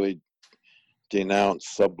to really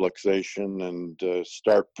denounce subluxation and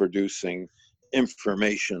start producing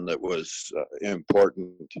information that was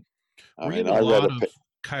important. I read a lot of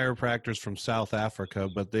chiropractors from South Africa,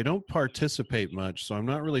 but they don't participate much, so I'm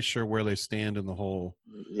not really sure where they stand in the whole.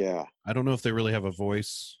 Yeah, I don't know if they really have a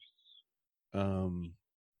voice.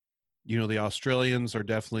 You know, the Australians are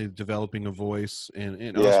definitely developing a voice,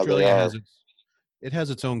 and Australia has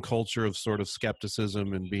its own culture of sort of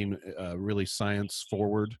skepticism and being really science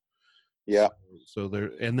forward. Yeah. So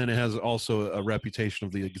there, and then it has also a reputation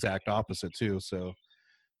of the exact opposite too. So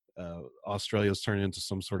Australia's turned into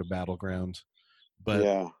some sort of battleground. But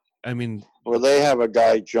yeah, I mean, well, they have a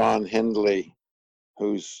guy, John Hindley,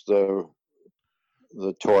 who's the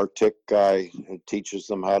Tor Tick guy who teaches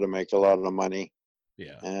them how to make a lot of money.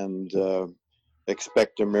 Yeah. And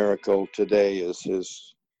Expect a Miracle Today is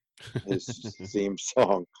his theme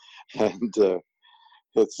song, and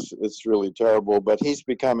it's really terrible. But he's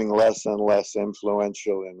becoming less and less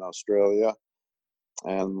influential in Australia,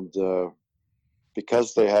 and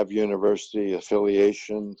because they have university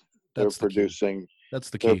affiliation, they're producing. That's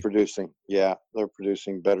the key. They're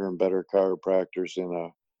producing better and better chiropractors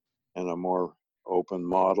in a more open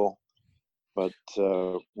model. But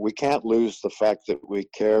we can't lose the fact that we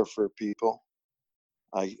care for people.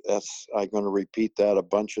 I'm going to repeat that a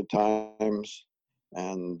bunch of times,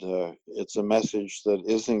 and it's a message that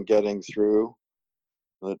isn't getting through.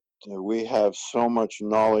 That we have so much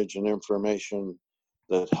knowledge and information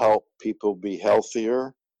that help people be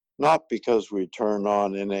healthier, not because we turn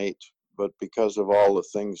on innate, but because of all the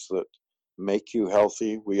things that make you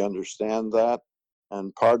healthy. We understand that.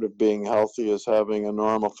 And part of being healthy is having a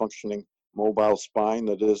normal functioning mobile spine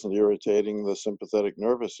that isn't irritating the sympathetic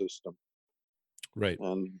nervous system. Right.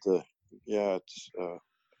 And yeah, it's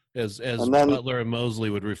as and then, Butler and Mosley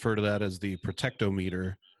would refer to that as the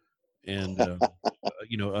protectometer, and a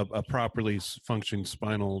properly functioning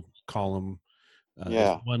spinal column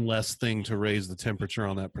is one less thing to raise the temperature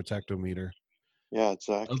on that protectometer. Yeah,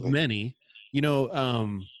 exactly. Of many,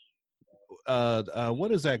 what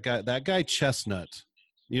is that guy? That guy Chestnut.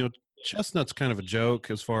 Chestnut's kind of a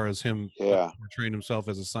joke as far as him portraying himself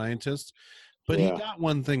as a scientist, but he got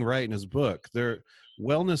one thing right in his book.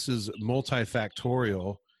 Wellness is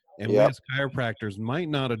multifactorial, and we as chiropractors might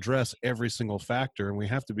not address every single factor, and we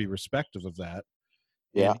have to be respectful of that.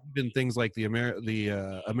 And even things like the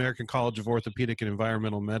American College of Orthopedic and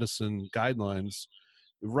Environmental Medicine guidelines,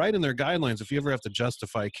 right in their guidelines, if you ever have to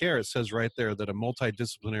justify care, it says right there that a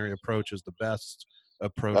multidisciplinary approach is the best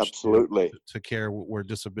approach to care where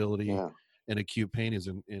disability and acute pain is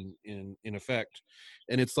in effect.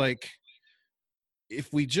 And it's like,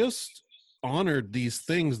 if we just honored these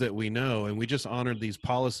things that we know, and we just honored these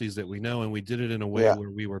policies that we know, and we did it in a way where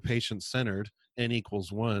we were patient-centered,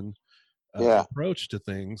 N=1 approach to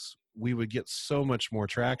things, we would get so much more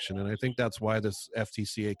traction. And I think that's why this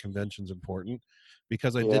FTCA convention is important,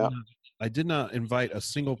 because I did not invite a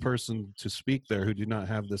single person to speak there who did not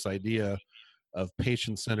have this idea of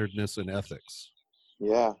patient-centeredness and ethics.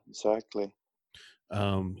 Yeah, exactly.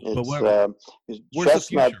 But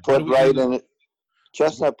Chestnut put right in it.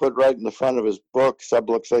 Chestnut put right in the front of his book,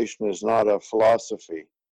 subluxation is not a philosophy.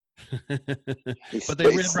 But they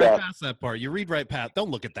read right past that part. You read right past. Don't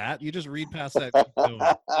look at that. You just read past that.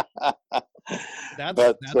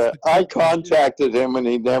 I contacted him and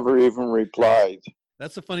he never even replied.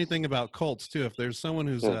 That's the funny thing about cults too. If there's someone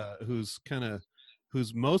who's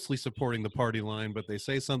mostly supporting the party line, but they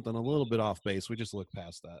say something a little bit off base, we just look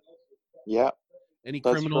past that. Yeah. Any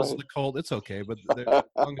criminals in the cult, it's okay, but as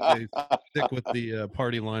long as they stick with the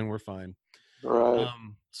party line, we're fine. Right.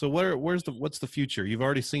 So what's the future? You've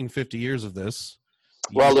already seen 50 years of this.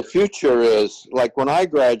 Well, the future is, like when I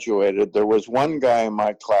graduated, there was one guy in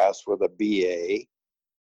my class with a BA,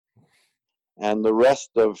 and the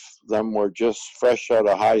rest of them were just fresh out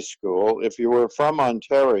of high school. If you were from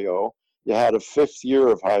Ontario, you had a 5th year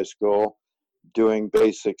of high school doing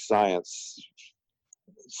basic science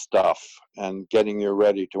stuff and getting you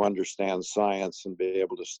ready to understand science and be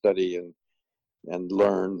able to study and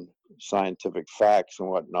learn scientific facts and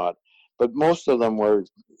whatnot. But most of them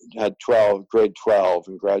had grade 12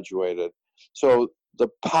 and graduated. So the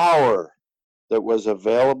power that was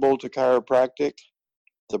available to chiropractic,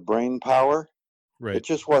 the brain power, it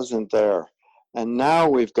just wasn't there. And now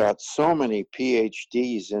we've got so many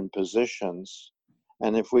PhDs in positions,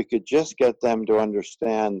 and if we could just get them to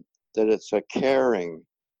understand that it's a caring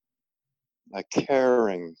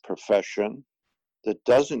profession that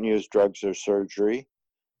doesn't use drugs or surgery,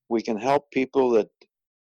 we can help people that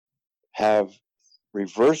have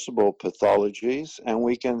reversible pathologies, and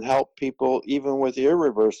we can help people even with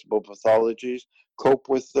irreversible pathologies cope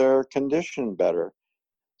with their condition better.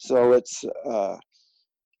 So it's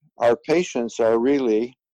our patients are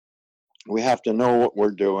really, we have to know what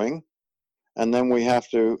we're doing, and then we have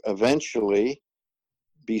to eventually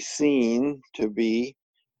be seen to be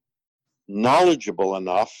knowledgeable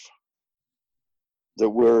enough that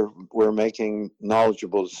we're making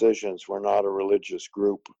knowledgeable decisions. We're not a religious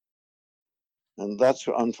group. And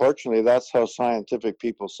unfortunately, that's how scientific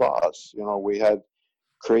people saw us. We had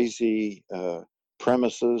crazy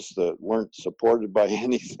premises that weren't supported by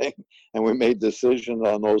anything, and we made decisions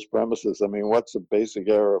on those premises. I mean, what's a basic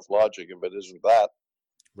error of logic if it isn't that?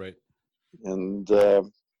 Right. And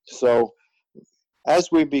so as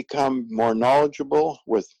we become more knowledgeable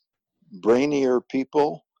with brainier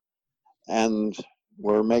people, and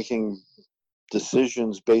we're making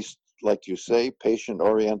decisions based, like you say,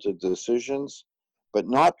 patient-oriented decisions, but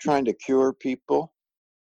not trying to cure people,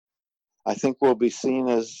 I think we'll be seen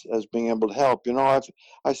as being able to help.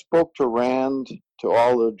 I spoke to RAND, to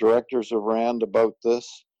all the directors of RAND about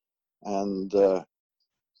this, and the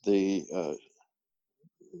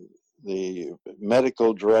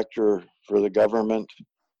medical director for the government,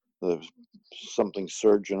 something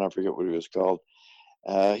surgeon, I forget what he was called.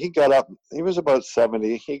 He got up, he was about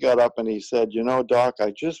 70, he got up and he said, Doc,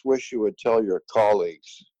 I just wish you would tell your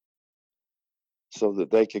colleagues so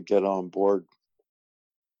that they could get on board.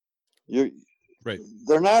 Right.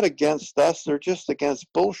 They're not against us, they're just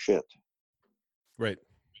against bullshit. Right.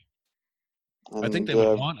 And, I think they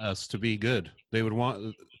would want us to be good. They would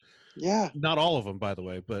want, yeah, not all of them, by the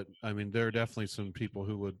way, but I mean, there are definitely some people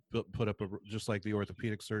who would put up, just like the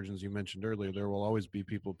orthopedic surgeons you mentioned earlier, there will always be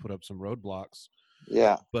people put up some roadblocks.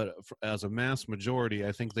 yeah, But as a mass majority,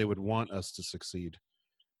 I think they would want us to succeed.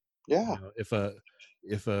 yeah, You know,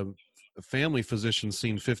 if a family physician's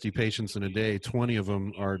seen 50 patients in a day, 20 of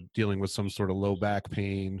them are dealing with some sort of low back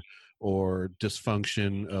pain or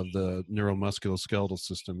dysfunction of the neuromusculoskeletal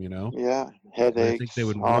system, you know? yeah, And I think they headaches,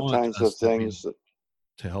 would all want kinds of us to be, things.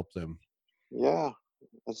 to help them. Yeah,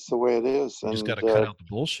 that's the way it is. You just got And to cut out the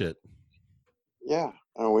bullshit. yeah,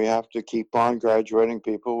 and we have to keep on graduating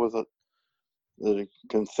people with it that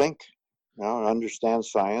can think, you know, understand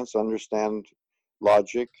science, understand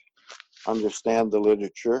logic, understand the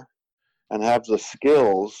literature, and have the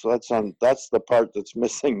skills. That's the part that's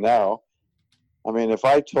missing now. I mean, if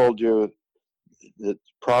I told you that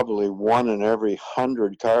probably 1 in every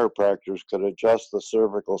 100 chiropractors could adjust the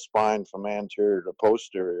cervical spine from anterior to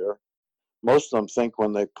posterior, most of them think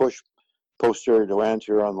when they push posterior to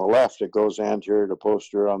anterior on the left, it goes anterior to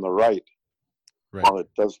posterior on the right. Right. Well, it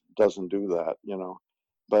doesn't do that, you know.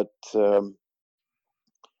 But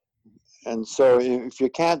and so if you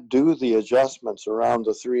can't do the adjustments around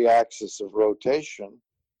the 3 axis of rotation,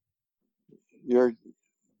 you're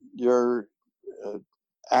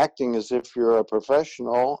acting as if you're a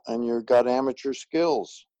professional and you've got amateur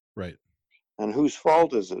skills. Right. And whose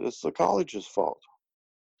fault is it? It's the college's fault,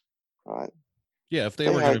 right? Yeah, if they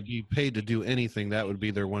were going to be paid to do anything, that would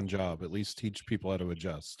be their one job. At least teach people how to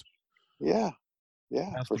adjust. Yeah,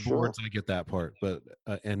 yeah, Pass for the sure. boards, I get that part, but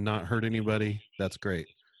and not hurt anybody, that's great.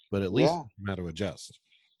 But at least how to adjust.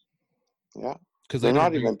 Yeah, because they're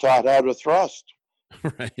not even taught how to thrust.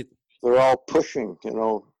 Right. They're all pushing, you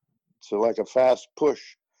know, so like a fast push.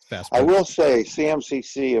 Fast I push. will say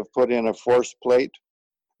CMCC have put in a force plate,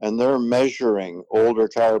 and they're measuring older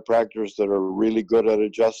chiropractors that are really good at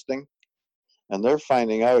adjusting, and they're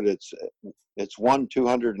finding out it's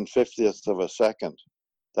 1/250th of a second.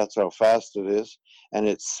 That's how fast it is, and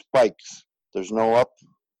it spikes. There's no up.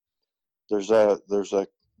 There's a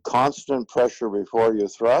constant pressure before you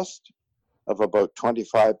thrust of about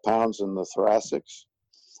 25 pounds in the thoracics,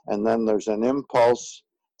 and then there's an impulse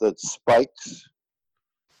that spikes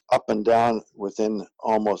up and down within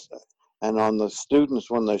almost. And on the students,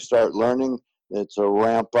 when they start learning, it's a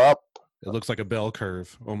ramp up. It looks like a bell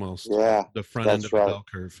curve almost. Yeah, the front end of the bell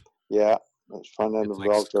curve. Yeah, the front end it's of like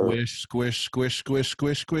bell curve. Squish, squish, squish, squish,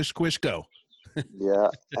 squish, squish, squish, go. Yeah,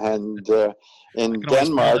 and in I can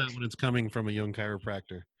Denmark, that when it's coming from a young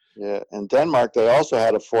chiropractor. Yeah, in Denmark they also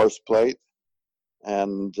had a force plate,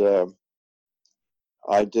 and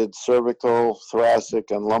I did cervical,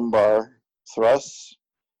 thoracic, and lumbar thrusts,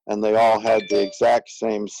 and they all had the exact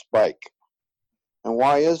same spike. And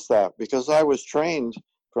why is that? Because I was trained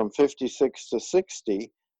from 56 to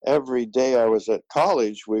 60. Every day I was at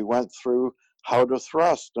college, we went through how to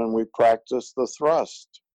thrust, and we practiced the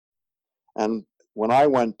thrust. And when I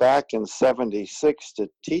went back in 76 to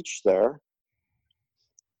teach there,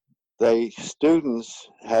 the students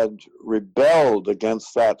had rebelled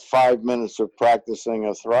against that 5 minutes of practicing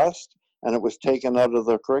a thrust, and it was taken out of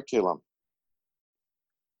the curriculum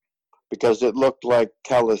because it looked like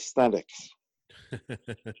calisthenics.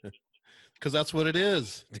 Because that's what it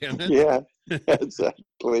is, damn it. Yeah,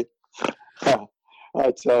 exactly.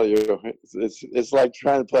 I tell you, it's like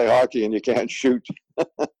trying to play hockey and you can't shoot.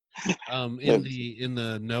 In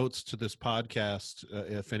the notes to this podcast,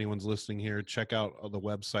 if anyone's listening here, check out the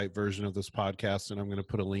website version of this podcast, and I'm going to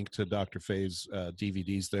put a link to Dr. Fay's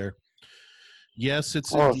DVDs there. Yes,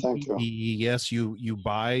 it's a DVD. Thank you. Yes, you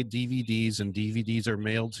buy DVDs, and DVDs are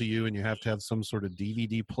mailed to you, and you have to have some sort of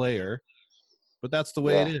DVD player. But that's the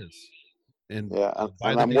way it is. And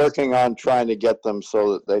I'm working on trying to get them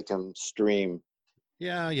so that they can stream.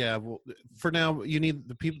 Yeah. Well, for now, you need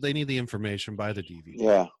the people. They need the information by the DVD.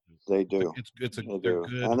 Yeah, they do. They're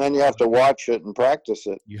good. And then you have to watch it and practice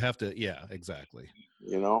it. You have to. Yeah, exactly.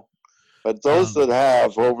 You know, but those that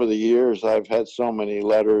have over the years, I've had so many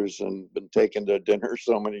letters and been taken to dinner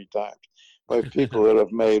so many times by people that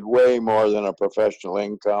have made way more than a professional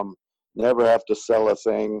income. Never have to sell a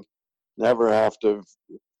thing. Never have to.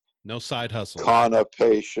 No side hustle. Con a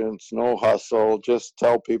patient, no hustle. Just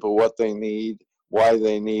tell people what they need, why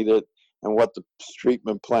they need it, and what the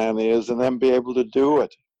treatment plan is, and then be able to do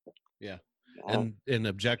it. Yeah, and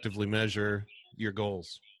objectively measure your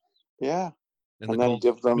goals. Yeah, and then goals,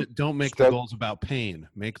 give them. Don't make the goals about pain.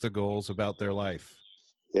 Make the goals about their life.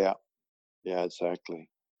 Yeah, exactly.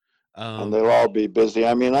 And they'll all be busy.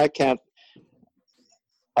 I mean, I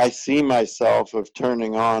see myself of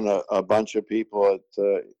turning on a bunch of people at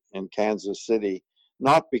in Kansas City,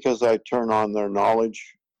 not because I turn on their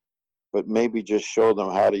knowledge, but maybe just show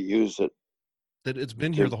them how to use it. That it's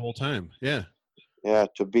been here the whole time. Yeah. Yeah,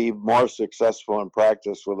 to be more successful in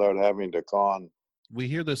practice without having to con. We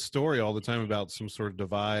hear this story all the time about some sort of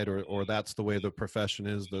divide, or that's the way the profession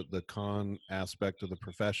is, the con aspect of the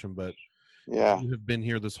profession. But Yeah, you have been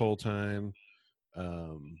here this whole time.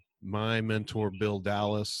 My mentor, Bill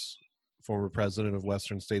Dallas, former president of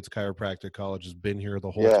Western States Chiropractic College, has been here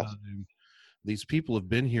the whole yeah, time. These people have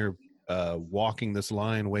been here walking this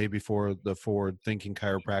line way before the Forward Thinking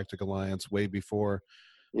Chiropractic Alliance, way before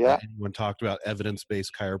yeah, anyone talked about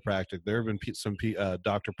evidence-based chiropractic. There have been some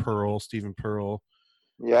Dr. Pearl, Stephen Pearl,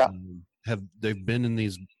 yeah. they've been in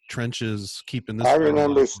these trenches keeping this I fight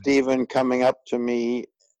remember alive. Stephen coming up to me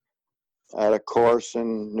at a course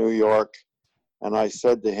in New York, and I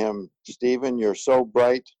said to him, Stephen, you're so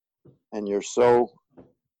bright and you're so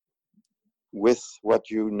with what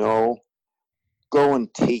you know. Go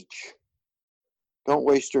and teach. Don't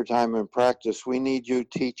waste your time in practice. We need you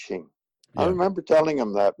teaching. I Yeah. remember telling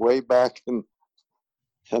him that way back, and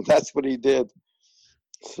that's what he did.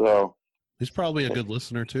 So He's probably a good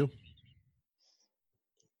listener too.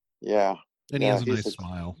 yeah, And he has a nice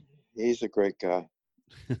smile. He's a great guy.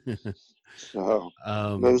 So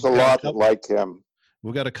we've there's a got lot like him.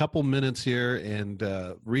 We've got a couple minutes here, and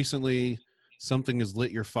recently something has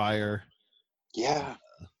lit your fire. Yeah,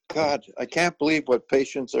 God, I can't believe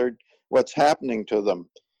what's happening to them.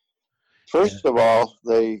 First of all,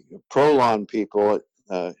 the Prolon people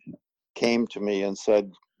came to me and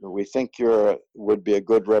said, we think would be a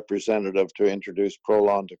good representative to introduce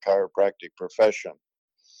Prolon to chiropractic profession.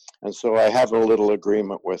 And so I have a little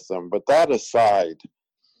agreement with them. But that aside,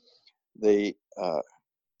 the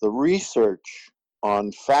research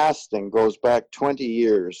on fasting goes back 20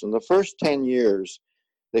 years. In the first 10 years,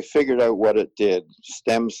 they figured out what it did.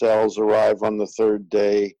 Stem cells arrive on the third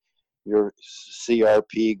day, your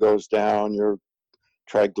CRP goes down, your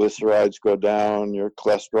triglycerides go down, your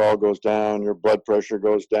cholesterol goes down, your blood pressure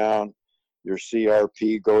goes down, your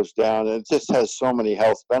CRP goes down. And it just has so many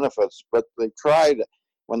health benefits. But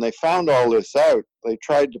when they found all this out, they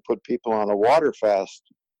tried to put people on a water fast,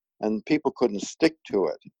 and people couldn't stick to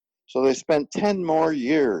it. So they spent 10 more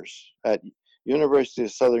years at University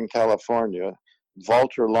of Southern California.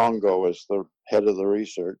 Walter Longo is the head of the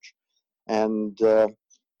research. And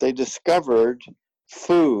they discovered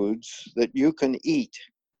foods that you can eat,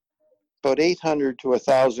 about 800 to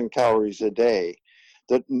 1,000 calories a day,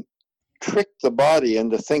 that trick the body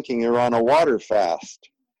into thinking you're on a water fast.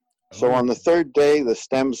 So on the third day, the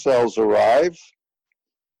stem cells arrive.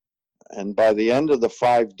 And by the end of the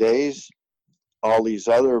 5 days, all these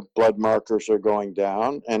other blood markers are going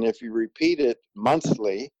down. And if you repeat it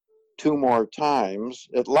monthly, 2 more times,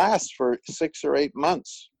 it lasts for 6 or 8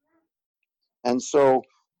 months. And so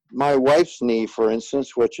my wife's knee, for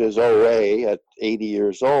instance, which is OA at 80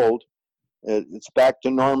 years old, it's back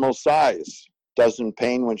to normal size. Doesn't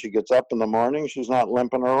pain when she gets up in the morning. She's not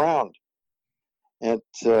limping around.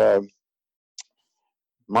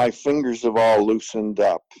 My fingers have all loosened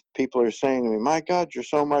up. People are saying to me, my God, you're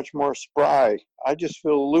so much more spry. I just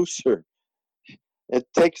feel looser. It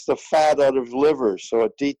takes the fat out of liver, so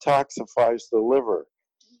it detoxifies the liver.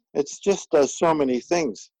 It's just does so many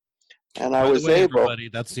things. And I was able. Everybody,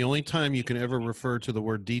 that's the only time you can ever refer to the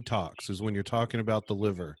word detox is when you're talking about the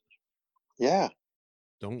liver. Yeah.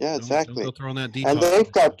 Exactly. Don't go throwing that detox. And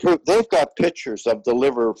they've got pictures of the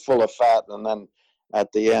liver full of fat, and then at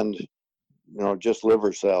the end, just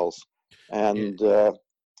liver cells. And the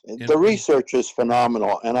research is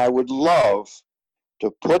phenomenal. And I would love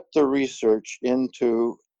to put the research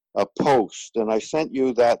into a post. And I sent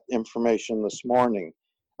you that information this morning.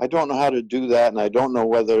 I don't know how to do that, and I don't know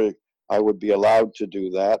whether I would be allowed to do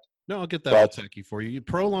that. No, I'll get that all techie for you.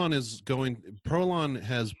 Prolon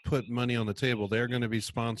has put money on the table. They're going to be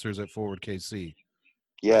sponsors at Forward KC.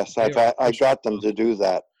 Yes, I got them to do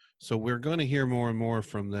that. So we're going to hear more and more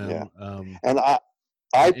from them. Yeah. And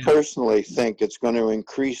I personally think it's going to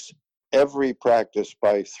increase every practice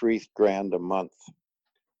by $3,000 a month.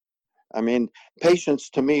 I mean, patients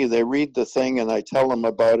to me, they read the thing and I tell them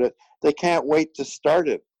about it. They can't wait to start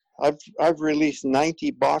it. I've released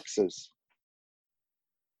 90 boxes.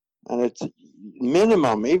 And it's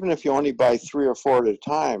minimum, even if you only buy 3 or 4 at a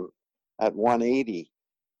time at $180,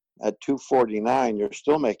 at $249, you're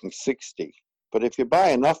still making $60. But if you buy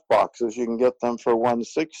enough boxes, you can get them for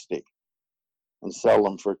 $160 and sell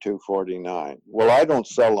them for $249. Well, I don't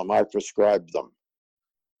sell them, I prescribe them.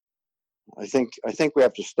 I think we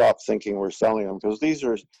have to stop thinking we're selling them, because these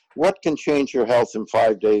are what can change your health in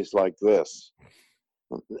 5 days like this.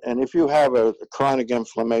 And if you have a chronic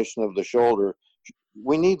inflammation of the shoulder,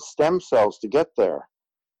 we need stem cells to get there,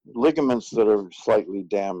 ligaments that are slightly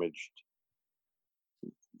damaged.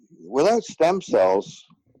 Without stem cells,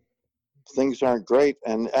 things aren't great.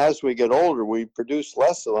 And as we get older, we produce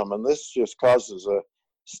less of them. And this just causes a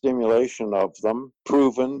stimulation of them,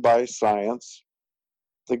 proven by science.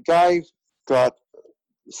 The guy got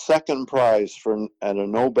second prize at a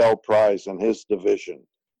Nobel Prize in his division.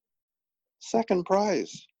 Second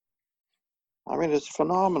prize. I mean, it's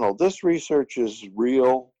phenomenal. This research is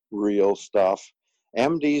real stuff.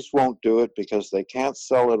 MDs won't do it because they can't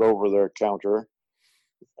sell it over their counter,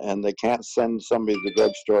 and they can't send somebody to the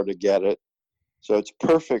drugstore to get it. So it's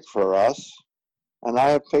perfect for us. And I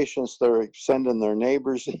have patients that are sending their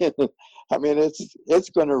neighbors in. I mean, it's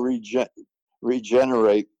going to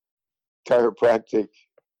regenerate chiropractic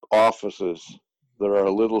offices that are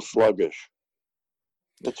a little sluggish.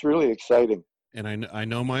 It's really exciting. And I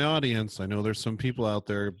know my audience. I know there's some people out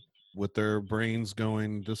there with their brains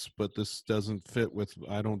going, but this doesn't fit with,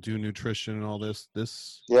 I don't do nutrition and all this.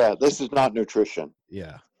 Yeah, this is not nutrition.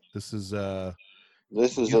 Yeah, this is a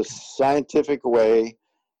scientific way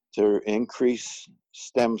to increase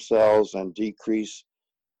stem cells and decrease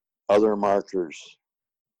other markers.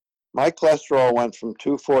 My cholesterol went from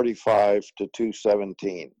 245 to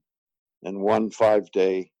 217 in one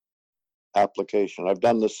 5-day application. I've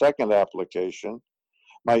done the second application.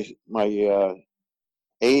 My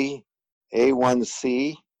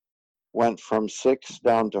A1C went from 6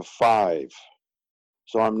 down to 5,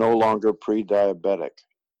 so I'm no longer pre-diabetic.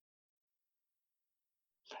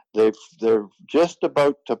 They're just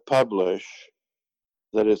about to publish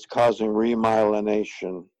that it's causing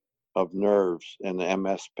remyelination of nerves in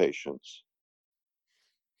MS patients.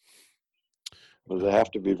 But they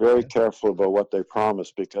have to be very careful about what they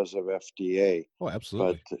promise because of FDA. Oh,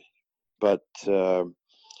 absolutely. But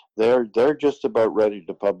they're just about ready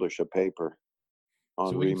to publish a paper on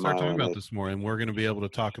remyelination. So we can start talking about this more, and we're going to be able to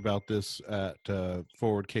talk about this at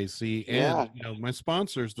Forward KC. And my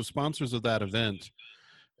sponsors, the sponsors of that event,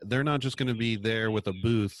 they're not just going to be there with a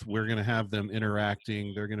booth. We're going to have them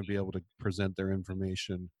interacting. They're going to be able to present their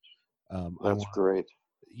information. That's great.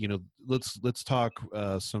 Let's talk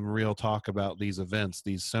some real talk about these events,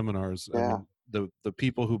 these seminars. Yeah. I mean, the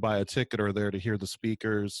people who buy a ticket are there to hear the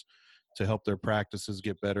speakers, to help their practices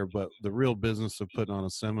get better. But the real business of putting on a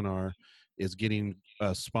seminar is getting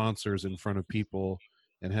sponsors in front of people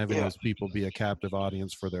and having those people be a captive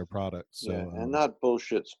audience for their products. So, and not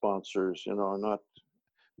bullshit sponsors, not.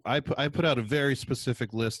 I put out a very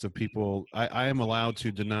specific list of people. I am allowed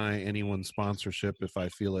to deny anyone sponsorship if I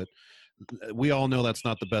feel it. We all know that's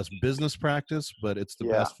not the best business practice, but it's the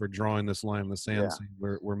best for drawing this line in the sand. Saying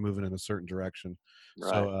we're moving in a certain direction.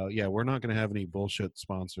 Right. So we're not going to have any bullshit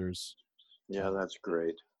sponsors. Yeah, that's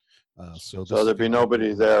great. So there'd be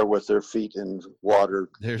nobody there with their feet in water.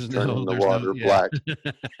 There's turning the water black.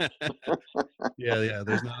 yeah.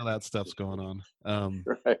 There's none of that stuff's going on.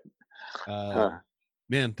 Right.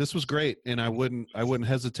 Man, this was great, and I wouldn't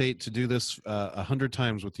hesitate to do this 100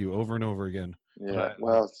 times with you over and over again. Yeah,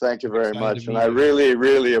 well, thank you very much, and I really,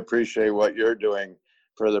 really appreciate what you're doing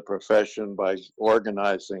for the profession by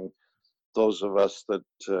organizing those of us that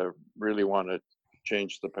really want to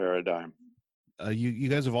change the paradigm. You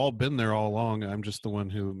guys have all been there all along. I'm just the one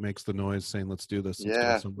who makes the noise saying, "Let's do this."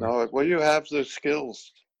 Well, you have the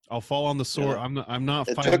skills. I'll fall on the sword. I'm not.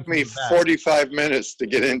 It took me 45 minutes to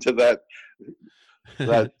get into that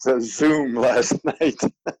Zoom last night.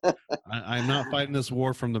 I'm not fighting this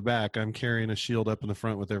war from the back. I'm carrying a shield up in the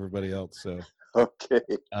front with everybody else. So okay.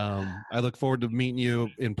 I look forward to meeting you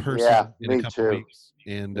in person in a couple weeks.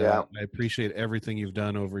 And I appreciate everything you've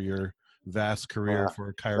done over your vast career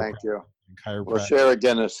for chiropractic. Thank you. Chiropractic. We'll share a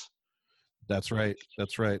Guinness. That's right.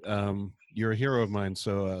 You're a hero of mine.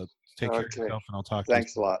 So take care of yourself, and I'll talk to you.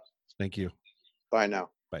 Thanks a lot. Thank you. Bye now.